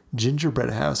a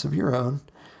gingerbread house of your own.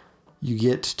 You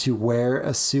get to wear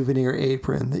a souvenir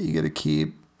apron that you get to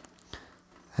keep,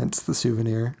 hence the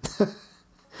souvenir.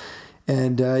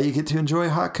 And you get to enjoy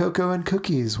hot cocoa and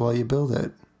cookies while you build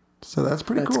it. So that's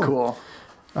pretty That's cool.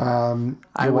 I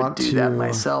you would want do that to-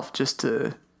 myself just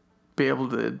to be able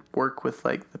to work with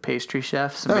the pastry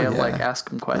chefs and be able to ask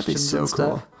them That'd be questions so and stuff.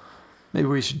 cool. Maybe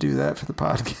we should do that for the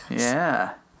podcast.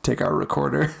 Yeah. Take our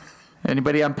recorder.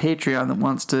 Anybody on Patreon that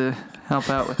wants to help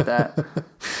out with that?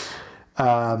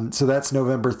 So that's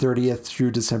November 30th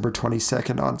through December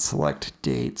 22nd on select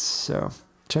dates. So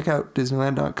check out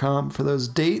Disneyland.com for those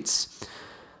dates.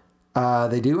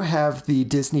 They do have the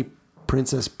Disney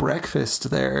Princess breakfast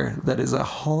there that is a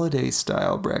holiday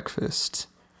style breakfast.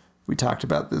 We talked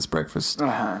about this breakfast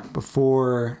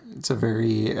before. It's a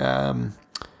very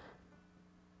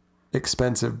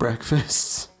expensive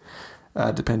breakfast,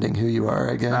 depending who you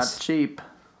are, I guess. Not cheap.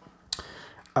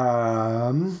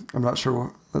 I'm not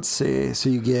sure. Let's see. So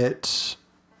you get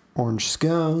orange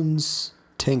scones,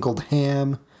 tangled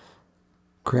ham,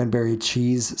 cranberry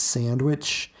cheese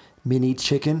sandwich, mini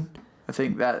chicken. I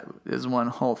think that is one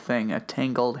whole thing, a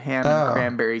tangled ham and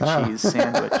cranberry cheese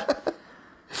sandwich.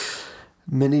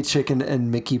 Mini chicken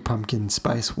and Mickey pumpkin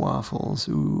spice waffles.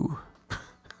 Ooh.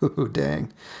 Ooh,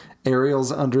 dang.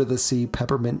 Ariel's Under the Sea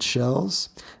peppermint shells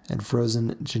and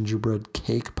frozen gingerbread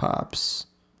cake pops.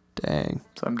 Dang.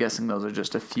 So I'm guessing those are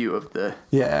just a few of the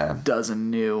Yeah.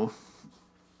 dozen new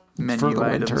menu For the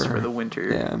items winter. for the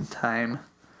winter time.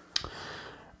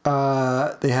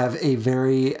 They have a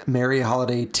very merry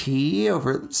holiday tea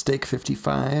over at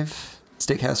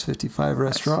Steakhouse 55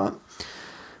 restaurant.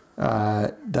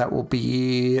 That will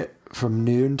be from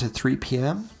noon to 3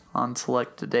 p.m. On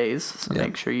selected days, so Yeah.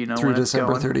 make sure you know through when it's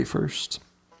December going. 31st.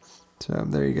 So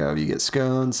there you go. You get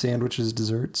scones, sandwiches,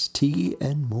 desserts, tea,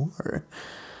 and more.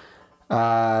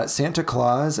 Santa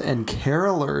Claus and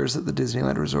carolers at the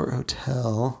Disneyland Resort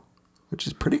Hotel, which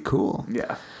is pretty cool.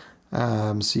 Yeah.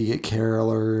 So you get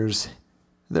carolers.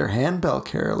 They're handbell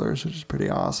carolers, which is pretty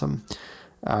awesome.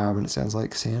 And it sounds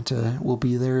like Santa will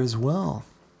be there as well.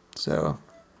 So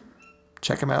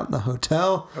check them out in the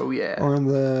hotel. Oh, yeah. Or in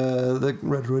the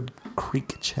Redwood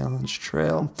Creek Challenge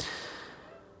Trail.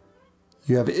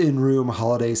 You have in-room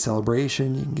holiday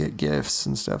celebration. You can get gifts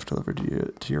and stuff delivered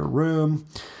to your room.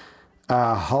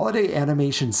 Holiday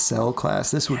animation cell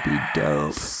class. This would be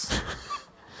dope.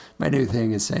 My new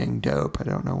thing is saying dope. I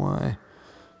don't know why.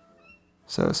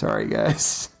 So sorry,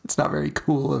 guys. It's not very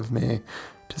cool of me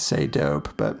to say dope,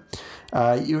 but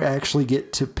you actually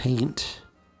get to paint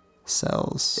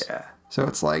cells. Yeah. So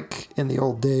it's like in the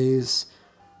old days,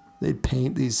 they'd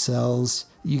paint these cells.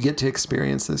 You get to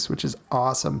experience this, which is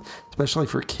awesome, especially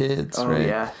for kids, Oh, right?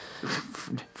 yeah.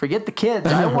 Forget the kids.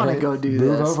 I want to Right? go do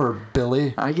Move this. over,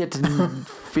 Billy. I get to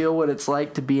feel what it's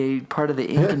like to be a part of the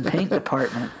ink and paint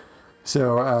department.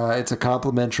 So it's a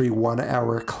complimentary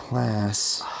 1-hour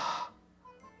class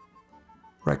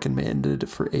recommended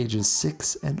for ages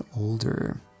 6 and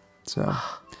older. So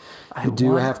you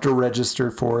do have to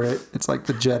register for it. It's like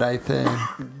the Jedi thing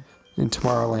in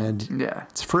Tomorrowland. Yeah,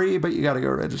 It's free, but you got to go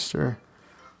register.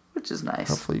 which is nice.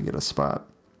 Hopefully you get a spot.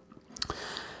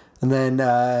 And then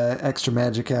extra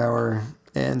magic hour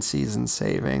and season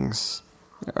savings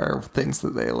are things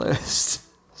that they list.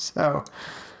 So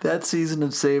That season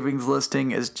of savings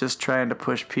listing is just trying to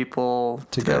push people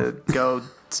To to go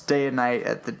stay a night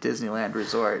at the Disneyland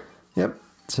Resort. yep.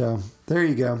 So there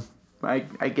you go. I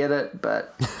get it,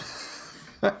 but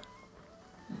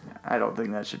I don't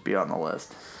think that should be on the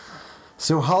list.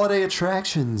 So holiday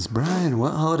attractions, Brian.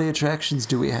 What holiday attractions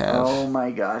do we have? Oh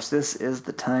my gosh, this is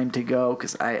the time to go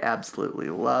because I absolutely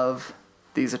love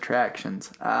these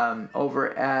attractions.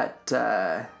 Over at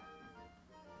wow,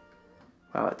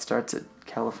 it starts at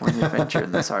California Adventure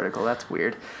in this article. That's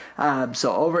weird.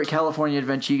 So over at California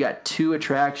Adventure, you got 2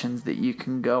 attractions that you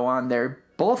can go on there.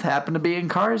 Both happen to be in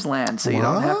Cars Land, so you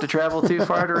don't have to travel too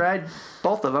far to ride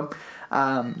both of them.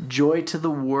 Joy to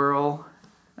the Whirl,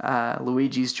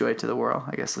 Luigi's Joy to the Whirl,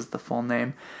 I guess is the full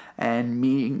name.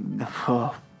 And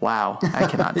wow, I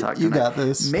cannot talk You tonight. got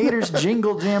this. Mater's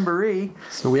Jingle Jamboree.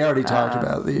 So we already talked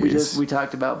about these. We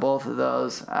talked about both of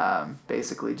those.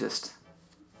 Basically just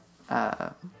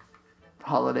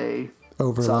holiday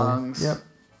Overlay. songs Yep.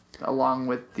 along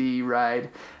with the ride.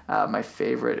 My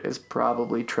favorite is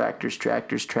probably Tractors,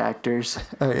 Tractors, Tractors.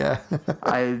 Oh, yeah.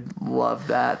 I love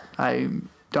that. I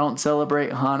don't celebrate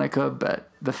Hanukkah, but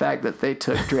the fact that they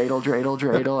took Dreidel, Dreidel,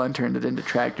 Dreidel and turned it into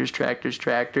Tractors, Tractors,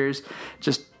 Tractors,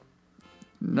 just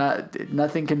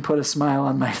nothing can put a smile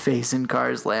on my face in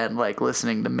Cars Land like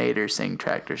listening to Mater sing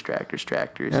Tractors, Tractors,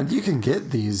 Tractors. And you can get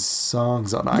these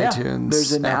songs on iTunes,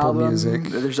 there's an Apple album. Music.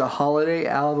 There's a holiday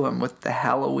album with the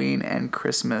Halloween and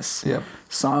Christmas Yep.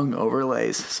 song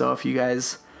overlays. So if you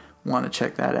guys want to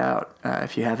check that out,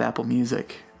 if you have Apple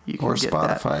Music, you can Or get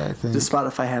Spotify, that. I think. Does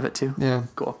Spotify have it too? Yeah.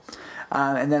 Cool.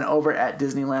 And then over at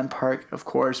Disneyland Park, of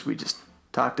course, we just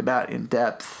talked about in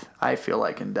depth, I feel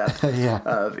like in depth, Yeah.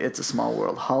 of It's a Small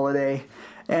World Holiday.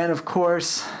 And of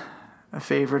course, a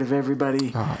favorite of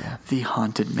everybody, Oh, yeah. the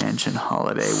Haunted Mansion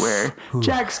Holiday, where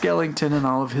Jack Skellington and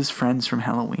all of his friends from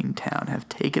Halloween Town have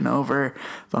taken over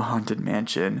the Haunted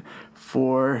Mansion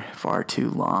for far too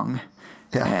long.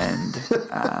 Yeah.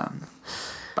 And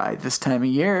by this time of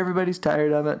year, everybody's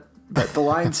tired of it. But the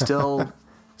line's still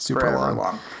Super forever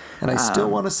long. And I still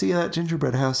want to see that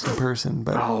gingerbread house in person,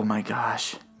 but Oh my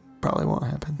gosh. probably won't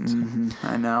happen. So.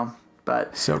 I know.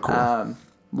 But So cool. A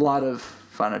lot of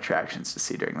fun attractions to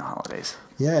see during the holidays.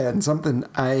 Yeah, and something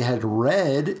I had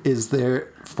read is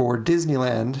there for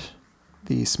Disneyland,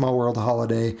 the Small World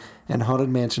Holiday and Haunted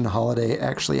Mansion Holiday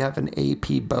actually have an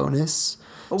AP bonus.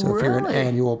 Oh, so if you're an really?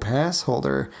 annual pass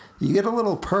holder, you get a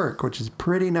little perk, which is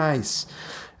pretty nice.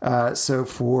 So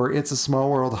for It's a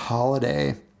Small World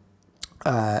Holiday,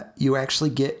 you actually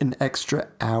get an extra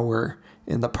hour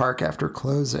in the park after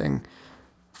closing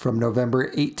from November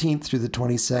 18th through the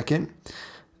 22nd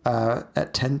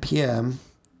at 10 p.m.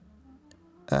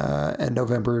 And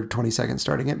November 22nd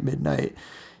starting at midnight.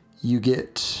 You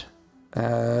get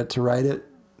to ride it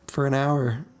for an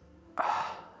hour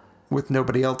with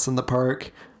nobody else in the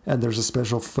park, and there's a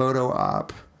special photo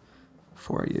op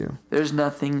for you. There's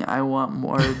nothing I want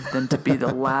more than to be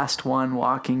the last one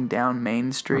walking down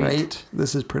Main Street. Right?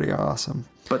 This is pretty awesome.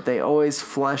 But they always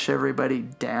flush everybody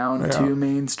down Yeah. to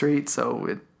Main Street, so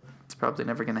it's probably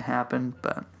never going to happen.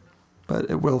 But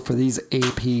It will for these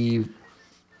AP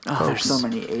there's so folks.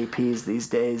 many APs these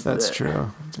days. That's that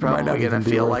true. It's It might probably not going even to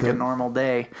be feel worth like a it. normal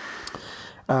day.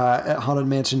 At Haunted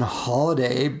Mansion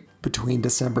Holiday, between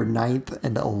December 9th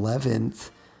and 11th,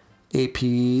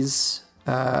 APs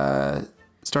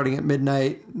starting at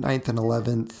midnight, 9th and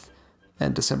 11th,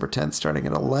 and December 10th starting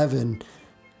at 11,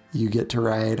 you get to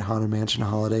ride Haunted Mansion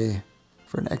Holiday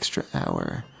for an extra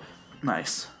hour.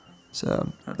 Nice.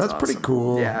 So that's pretty awesome.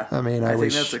 cool. Yeah. I mean, I think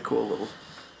wish that's a cool little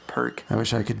perk. I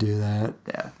wish I could do that.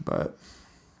 Yeah. But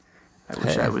I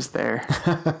wish Hey. I was there.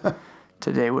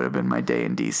 Today would have been my day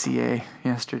in DCA.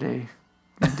 Yesterday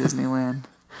in Disneyland.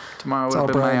 Tomorrow that's would all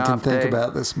have been my Brian can off think day.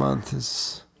 about this month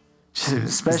is the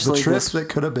Especially trip this, that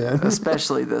could have been.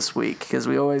 especially this week, because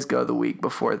we always go the week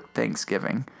before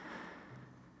Thanksgiving.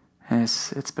 And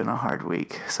it's been a hard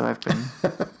week, so I've been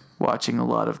watching a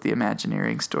lot of the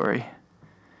Imagineering story.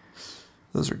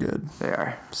 Those are good. They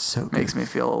are. So good. Makes me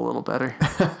feel a little better.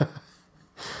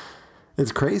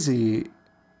 It's crazy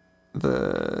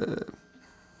the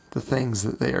things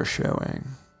that they are showing,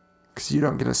 because you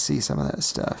don't get to see some of that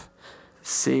stuff.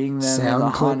 Seeing them in the Sound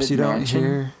clips Haunted you don't Mansion.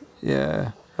 hear.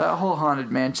 Yeah, That whole Haunted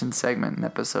Mansion segment in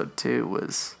episode 2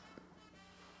 was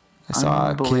I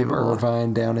saw Kim Unbelievable.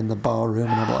 Irvine down in the ballroom,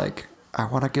 and I'm like, I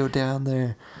want to go down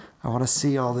there. I want to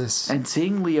see all this. And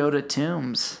seeing Leota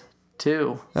Toombs,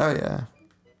 too. Oh yeah,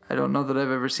 I don't know that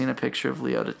I've ever seen a picture of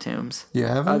Leota Toombs. you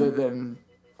haven't? Other than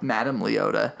Madame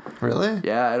Leota. Really?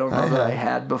 Yeah, I don't know I that I have.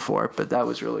 had before, but that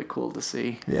was really cool to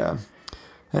see. Yeah.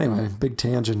 Anyway, big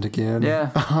tangent again. Yeah.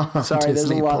 Sorry, there's a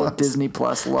Disney lot of Plus. Disney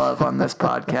Plus love on this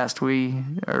podcast. We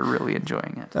are really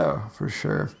enjoying it. Oh, for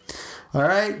sure. All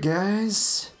right,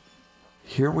 guys.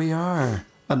 Here we are.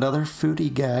 Another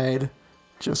foodie guide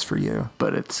just for you.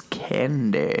 But it's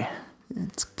candy.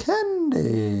 It's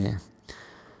candy.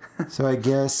 So I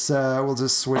guess we'll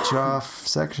just switch off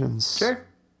sections. Sure.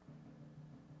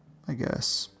 I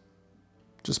guess.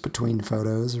 just between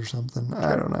photos or something.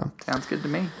 I don't know. Sounds good to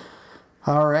me.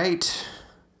 All right.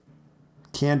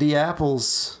 Candy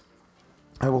apples.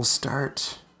 I will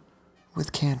start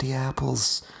with candy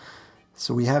apples.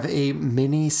 So we have a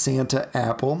mini Santa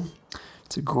apple.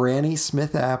 It's a Granny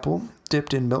Smith apple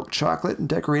dipped in milk chocolate and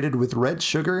decorated with red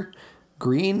sugar,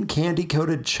 green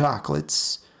candy-coated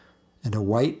chocolates, and a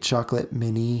white chocolate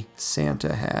mini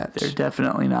Santa hat. They're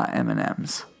definitely not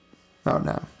M&Ms. Oh,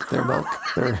 no. They're milk.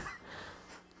 They're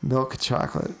milk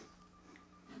chocolate.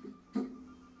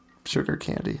 Sugar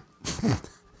candy.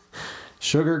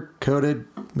 Sugar-coated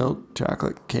milk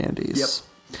chocolate candies.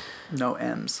 Yep. No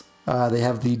M's. They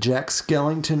have the Jack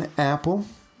Skellington apple,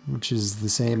 which is the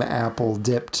same apple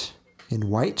dipped in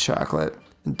white chocolate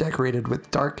and decorated with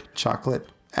dark chocolate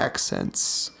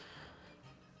accents.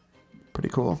 Pretty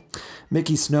cool.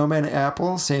 Mickey Snowman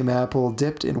apple, same apple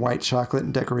dipped in white chocolate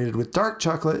and decorated with dark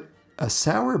chocolate. A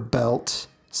sour belt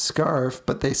scarf,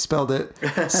 but they spelled it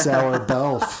sour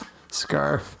belf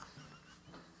scarf.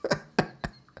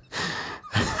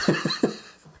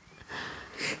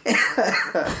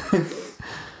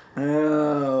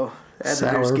 Oh,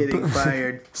 editor's getting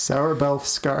fired. Sour belf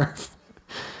scarf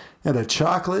and a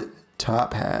chocolate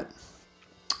top hat.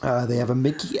 They have a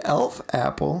Mickey Elf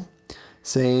apple.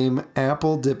 Same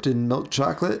apple dipped in milk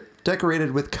chocolate,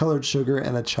 decorated with colored sugar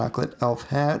and a chocolate elf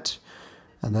hat.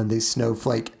 And then the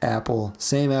snowflake apple.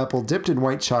 Same apple dipped in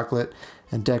white chocolate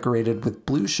and decorated with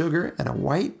blue sugar and a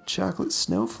white chocolate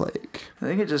snowflake. I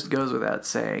think it just goes without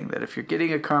saying that if you're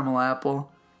getting a caramel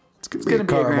apple, It's going to be a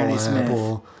Granny caramel Smith.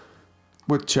 apple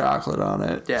with chocolate on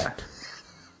it. yeah.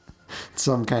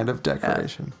 Some kind of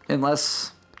decoration.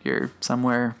 Unless you're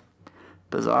somewhere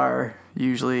bizarre,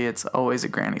 usually it's always a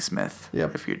Granny Smith.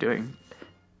 Yep. If you're doing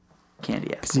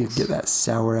candy apples. So you get that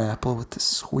sour apple with the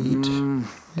sweet.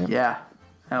 Yep. Yeah,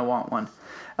 I want one.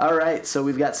 All right, so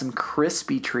we've got some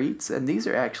crispy treats, and these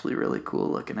are actually really cool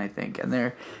looking, I think. And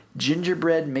they're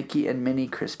gingerbread Mickey and Minnie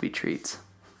crispy treats.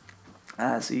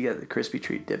 So you got the crispy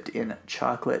treat dipped in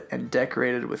chocolate and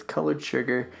decorated with colored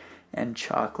sugar and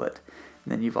chocolate.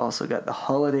 And then you've also got the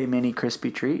holiday mini crispy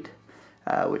treat,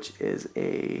 which is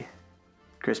a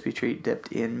crispy treat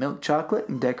dipped in milk chocolate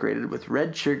and decorated with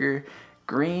red sugar,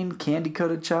 green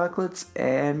candy-coated chocolates,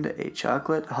 and a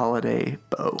chocolate holiday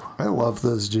bow. I love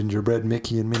those gingerbread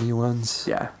Mickey and Minnie ones.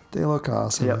 Yeah. They look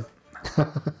awesome. Yep.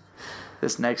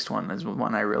 This next one is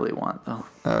one I really want, though.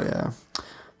 Oh, yeah.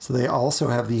 So they also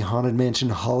have the Haunted Mansion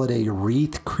Holiday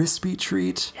Wreath Crispy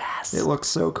Treat. Yes. It looks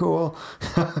so cool.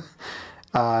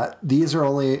 These are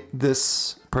only,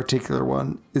 this particular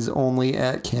one is only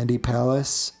at Candy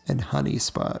Palace and Honey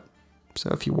Spot. So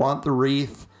if you want the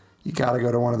wreath, you got to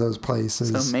go to one of those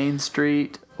places. So Main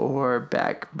Street or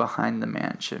back behind the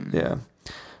mansion. Yeah.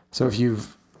 So if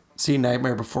you've seen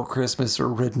Nightmare Before Christmas or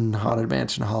ridden Haunted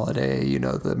Mansion Holiday, you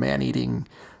know the man-eating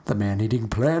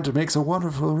plant makes a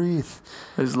wonderful wreath.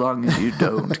 As long as you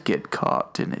don't get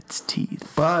caught in its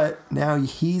teeth. But now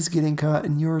he's getting caught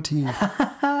in your teeth.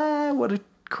 What a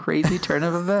crazy turn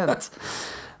of events.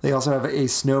 They also have a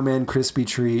snowman crispy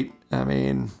treat. I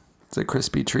mean, it's a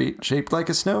crispy treat shaped like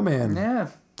a snowman. Yeah.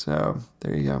 So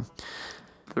there you go.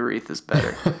 The wreath is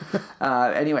better.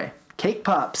 Anyway, cake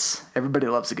pops. Everybody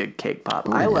loves a good cake pop.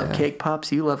 I love cake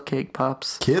pops. You love cake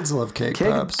pops. Kids love cake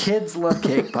pops. Kids love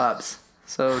cake pops.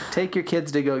 So take your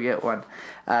kids to go get one.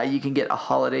 You can get a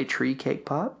holiday tree cake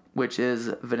pop, which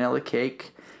is vanilla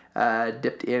cake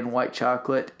dipped in white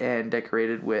chocolate and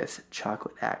decorated with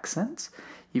chocolate accents.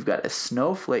 You've got a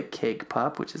snowflake cake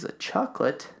pop, which is a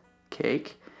chocolate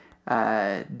cake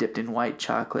dipped in white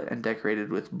chocolate and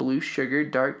decorated with blue sugar,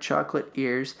 dark chocolate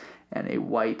ears, and a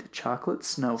white chocolate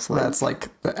snowflake. So that's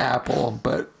like the apple,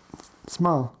 but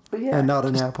small. But yeah, and not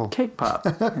an just apple. Cake pop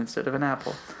instead of an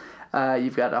apple.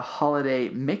 You've got a holiday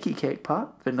Mickey cake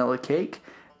pop, vanilla cake,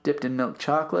 dipped in milk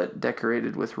chocolate,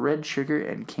 decorated with red sugar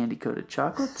and candy-coated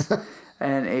chocolates.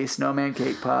 And a snowman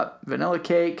cake pop, vanilla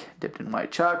cake, dipped in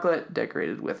white chocolate,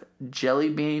 decorated with jelly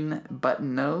bean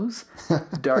button nose,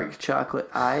 dark chocolate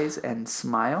eyes and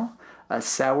smile, a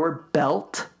sour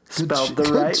belt, spelled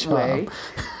the right job. way,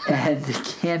 and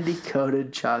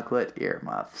candy-coated chocolate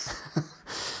earmuffs.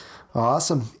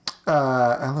 Awesome.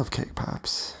 I love cake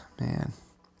pops, man.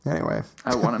 Anyway.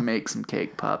 I want to make some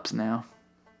cake pops now.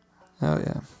 Oh,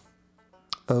 yeah.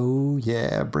 Oh,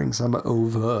 yeah. Bring some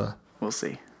over. We'll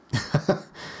see.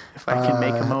 If I can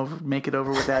make it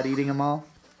over without eating them all,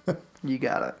 you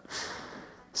got it.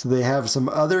 So they have some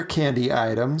other candy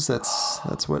items.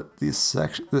 That's what this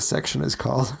section is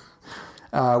called.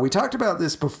 We talked about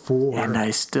this before. And I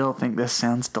still think this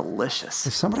sounds delicious.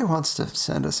 If somebody wants to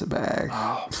send us a bag,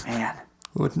 Oh, man.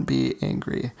 Wouldn't be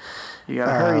angry. You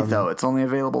gotta hurry though. It's only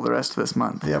available the rest of this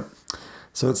month. Yep.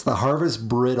 So it's the Harvest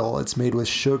Brittle. It's made with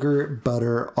sugar,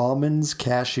 butter, almonds,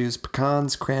 cashews,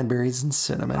 pecans, cranberries, and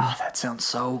cinnamon. Oh, that sounds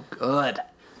so good.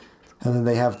 And then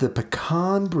they have the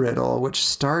Pecan Brittle, which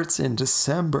starts in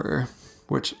December,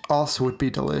 which also would be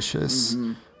delicious.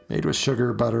 Made with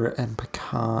sugar, butter, and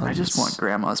pecans. I just want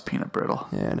Grandma's peanut brittle.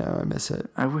 Yeah, no, I miss it.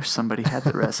 I wish somebody had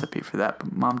the recipe for that,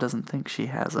 but Mom doesn't think she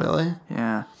has it. Really?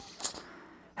 Yeah.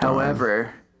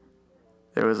 However,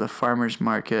 there was a farmer's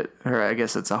market, or I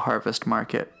guess it's a harvest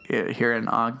market here in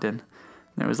Ogden.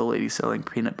 There was a lady selling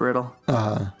peanut brittle.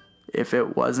 If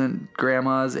it wasn't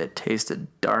Grandma's, it tasted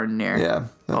darn near. Yeah,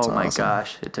 that's oh my awesome.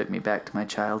 gosh, it took me back to my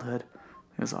childhood.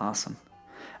 It was awesome.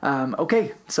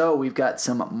 Okay, so we've got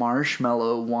some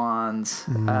marshmallow wands,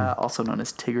 also known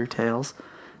as Tigger Tails,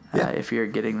 if you're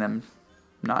getting them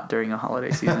not during a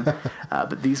holiday season.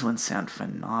 But these ones sound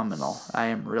phenomenal. I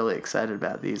am really excited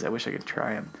about these. I wish I could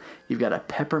try them. You've got a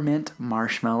peppermint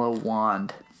marshmallow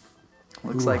wand.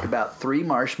 Looks like about 3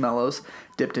 marshmallows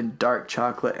dipped in dark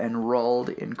chocolate and rolled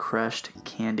in crushed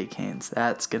candy canes.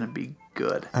 That's going to be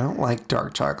good. I don't like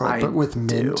dark chocolate, but with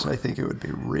mint, I think it would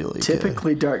be really good.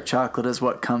 Typically, dark chocolate is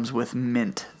what comes with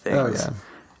mint things. Oh,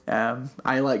 yeah.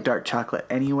 I like dark chocolate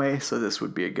anyway, so this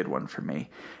would be a good one for me.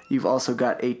 You've also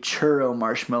got a churro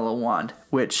marshmallow wand,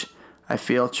 which I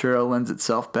feel churro lends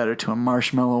itself better to a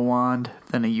marshmallow wand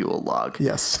than a Yule log.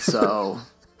 Yes. So,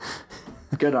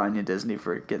 good on you, Disney,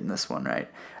 for getting this one right.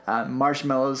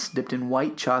 Marshmallows dipped in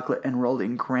white chocolate and rolled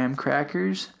in graham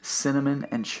crackers, cinnamon,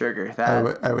 and sugar.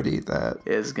 That I would eat that.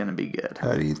 is going to be good.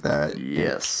 I'd eat that.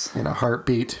 Yes. In a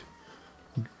heartbeat.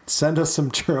 Send us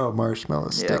some churro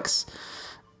marshmallow sticks.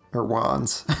 Or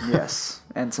wands. Yes,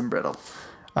 and some brittle.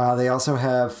 They also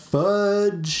have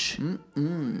fudge.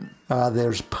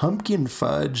 There's pumpkin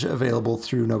fudge available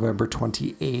through November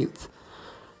 28th.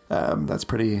 That's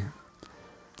pretty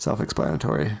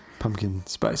self-explanatory. Pumpkin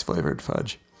spice flavored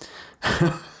fudge.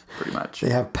 Pretty much. They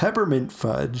have peppermint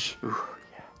fudge. Ooh,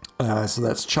 yeah. So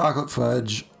that's chocolate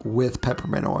fudge with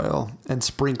peppermint oil and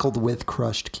sprinkled with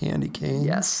crushed candy canes.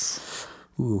 Yes.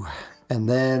 Ooh. And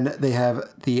then they have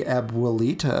the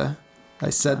abuelita. I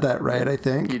said that right, I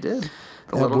think. You did.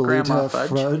 The little grandma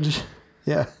fudge.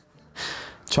 Yeah.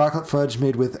 Chocolate fudge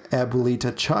made with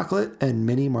abuelita chocolate and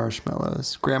mini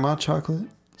marshmallows. Grandma chocolate?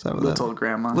 Is that what Little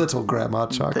grandma. Little grandma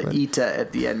chocolate. The Ita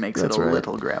at the end makes That's it a right.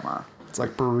 little grandma. It's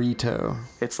like burrito.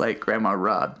 It's like Grandma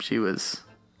Rob. She was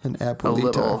An a abuelita.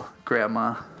 little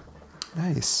grandma.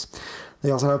 Nice.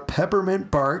 They also have peppermint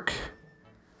bark.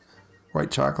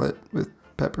 White chocolate with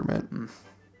peppermint.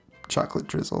 Chocolate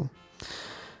drizzle.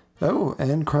 Oh,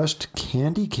 and crushed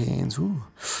candy canes. Ooh.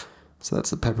 So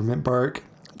that's the peppermint bark.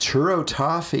 Churro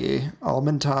toffee.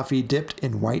 Almond toffee dipped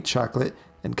in white chocolate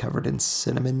and covered in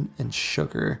cinnamon and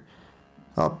sugar.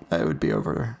 I'd be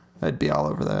all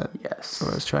over that. Yes. That's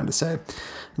what I was trying to say.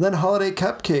 And then holiday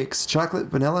cupcakes. Chocolate,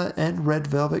 vanilla, and red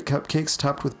velvet cupcakes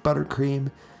topped with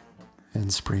buttercream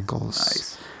and sprinkles.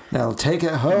 Nice. Now take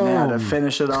it home. Now to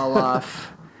finish it all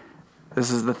off,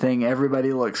 this is the thing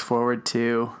everybody looks forward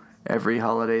to every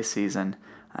holiday season.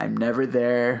 I'm never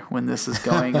there when this is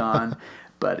going on,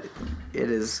 but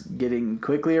it is getting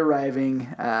quickly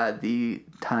arriving the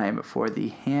time for the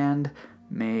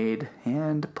hand-made,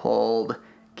 hand-pulled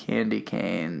candy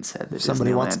canes at the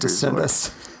Somebody Disneyland wants to send Resort.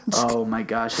 us. Oh my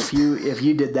gosh! If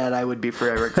you did that, I would be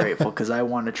forever grateful because I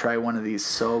want to try one of these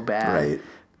so bad. Right.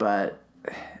 But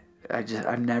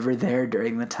I'm never there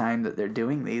during the time that they're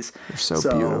doing these. They're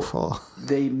so beautiful.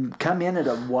 They come in at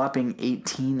a whopping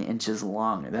 18 inches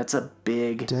long. That's a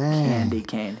big Dang. candy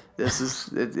cane.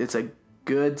 It's a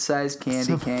good sized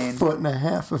candy It's a cane.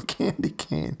 1.5 foot of candy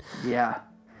cane. Yeah.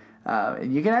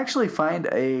 And you can actually find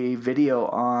a video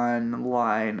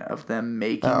online of them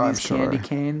making I'm these sure. candy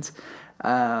canes.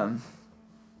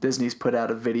 Disney's put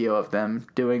out a video of them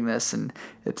doing this, and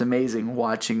it's amazing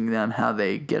watching them, how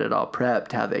they get it all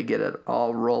prepped, how they get it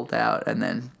all rolled out, and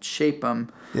then shape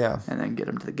them, Yeah. and then get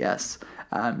them to the guests.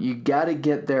 You got to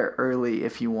get there early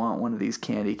if you want one of these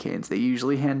candy canes. They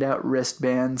usually hand out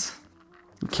wristbands.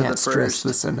 Can't stress first.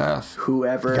 this enough.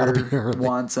 Whoever gotta be early.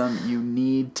 wants them, you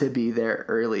need to be there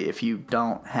early. If you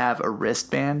don't have a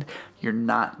wristband, you're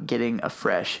not getting a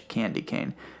fresh candy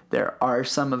cane. There are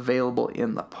some available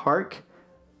in the park,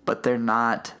 but they're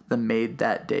not the made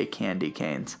that day candy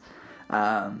canes.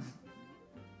 Oh,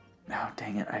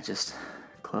 dang it. I just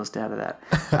closed out of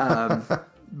that.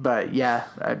 But yeah,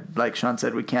 like Sean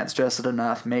said, we can't stress it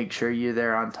enough. Make sure you're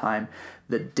there on time.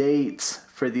 The dates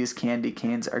for these candy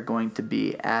canes are going to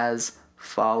be as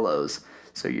follows.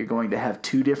 So you're going to have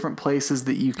 2 different places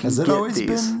that you can Has it get always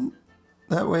these. been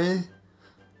that way?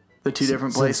 The two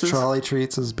different places? Since Trolley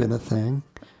Treats has been a thing.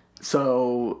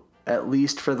 So, at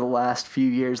least for the last few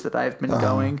years that I've been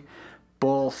going,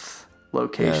 both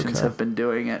locations have been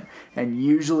doing it. And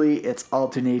usually it's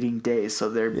alternating days. So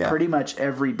they're pretty much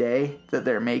every day that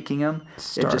they're making them.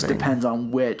 It just depends on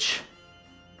which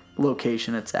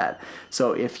location it's at.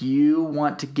 So if you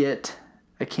want to get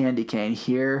a candy cane,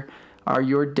 here are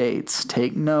your dates.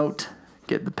 Take note.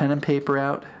 Get the pen and paper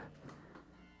out.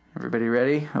 Everybody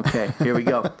ready? Okay, here we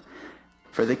go.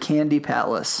 For the Candy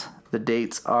Palace, the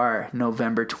dates are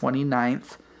November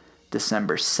 29th,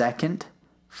 December 2nd,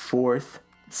 4th,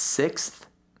 6th,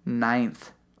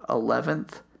 9th,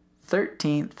 11th,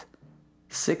 13th,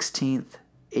 16th,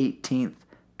 18th,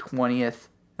 20th,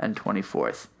 and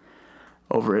 24th.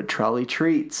 Over at Trolley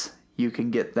Treats, you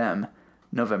can get them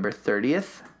November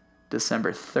 30th,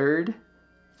 December 3rd,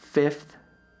 5th,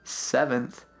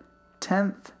 7th,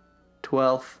 10th,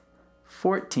 12th,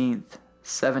 14th,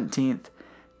 17th,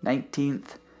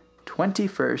 19th,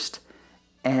 21st,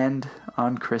 and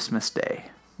on Christmas Day.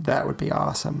 That would be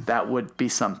awesome. That would be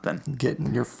something.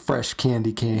 Getting your fresh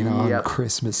candy cane on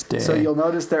Christmas Day. So you'll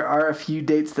notice there are a few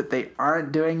dates that they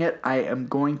aren't doing it. I am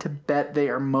going to bet they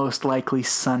are most likely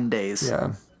Sundays.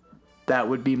 Yeah. That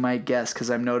would be my guess, because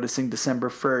I'm noticing December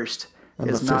 1st And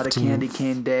is the not a 15th. candy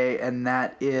cane day, and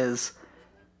that is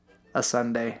a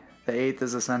Sunday. The 8th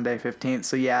is a Sunday, 15th.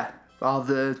 So yeah, all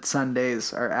the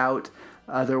Sundays are out.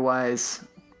 Otherwise,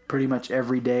 pretty much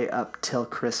every day up till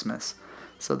Christmas.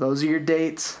 So those are your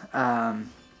dates. And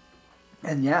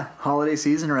yeah, holiday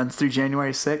season runs through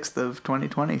January 6th of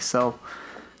 2020. So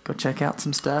go check out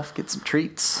some stuff, get some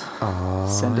treats,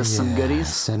 send us some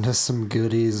goodies. Send us some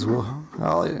goodies.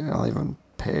 I'll even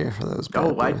pay for those. bad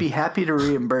I'd boys. be happy to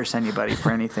reimburse anybody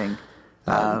for anything.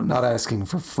 Not asking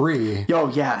for free. Oh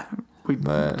yeah, we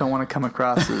don't want to come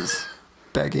across as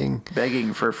Begging.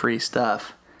 begging for free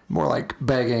stuff. More like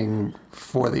begging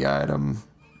for the item,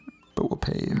 but we'll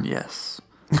pay you. Yes.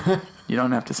 You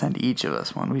don't have to send each of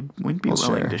us one. We'd be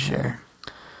willing to share.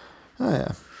 Oh,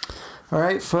 yeah. All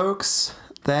right, folks.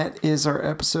 That is our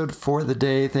episode for the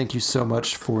day. Thank you so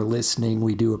much for listening.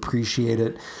 We do appreciate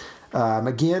it.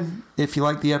 Again, if you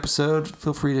like the episode,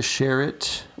 feel free to share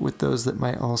it with those that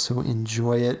might also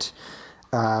enjoy it.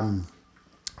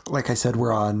 Like I said,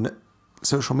 we're on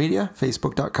social media,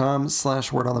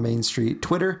 facebook.com/Word on the Main Street,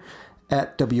 Twitter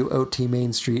 @WOT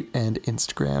Main Street, and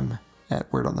Instagram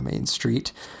 @Word on the Main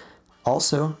Street.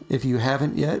 Also, if you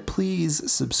haven't yet,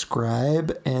 please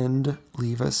subscribe and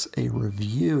leave us a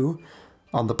review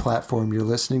on the platform you're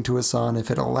listening to us on,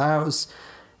 if it allows.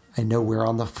 I know we're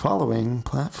on the following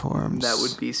platforms. That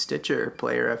would be Stitcher,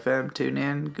 Player FM,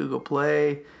 TuneIn, Google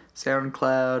Play,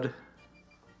 SoundCloud. I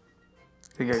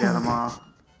think I got them all.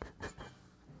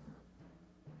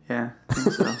 Yeah, I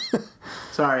think so.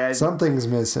 Sorry, Something's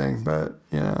missing, but,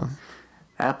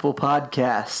 Apple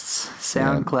Podcasts,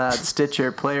 SoundCloud,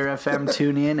 Stitcher, Player FM,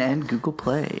 TuneIn, and Google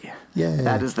Play. Yay.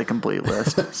 That is the complete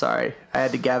list. Sorry, I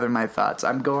had to gather my thoughts.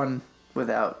 I'm going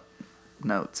without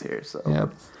notes here, so.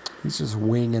 Yep. He's just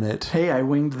winging it. Hey, I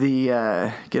winged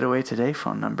the Getaway Today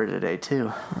phone number today,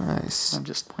 too. Nice. I'm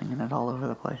just winging it all over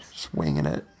the place. Just winging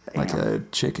it like a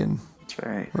chicken That's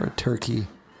right. or a turkey.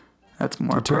 That's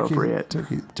more appropriate.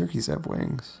 Turkeys have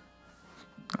wings.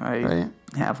 I Right?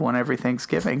 have one every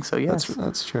Thanksgiving, so yes.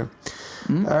 That's true.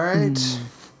 All right.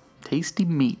 Tasty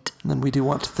meat. And then we do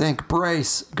want to thank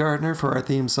Bryce Gardner for our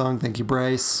theme song. Thank you,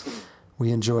 Bryce.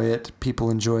 We enjoy it. People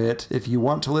enjoy it. If you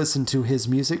want to listen to his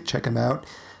music, check him out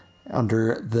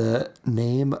under the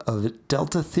name of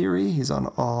Delta Theory. He's on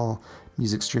all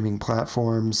music streaming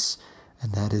platforms.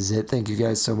 And that is it. Thank you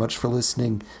guys so much for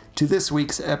listening to this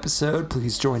week's episode.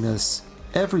 Please join us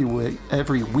every week,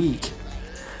 every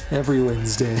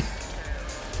Wednesday,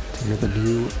 to hear the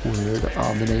new Word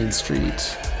on the Main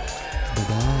Street.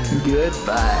 Bye-bye.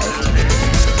 Goodbye.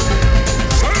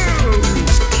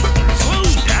 Slow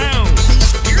down!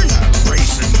 You're not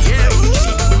racing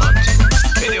yet!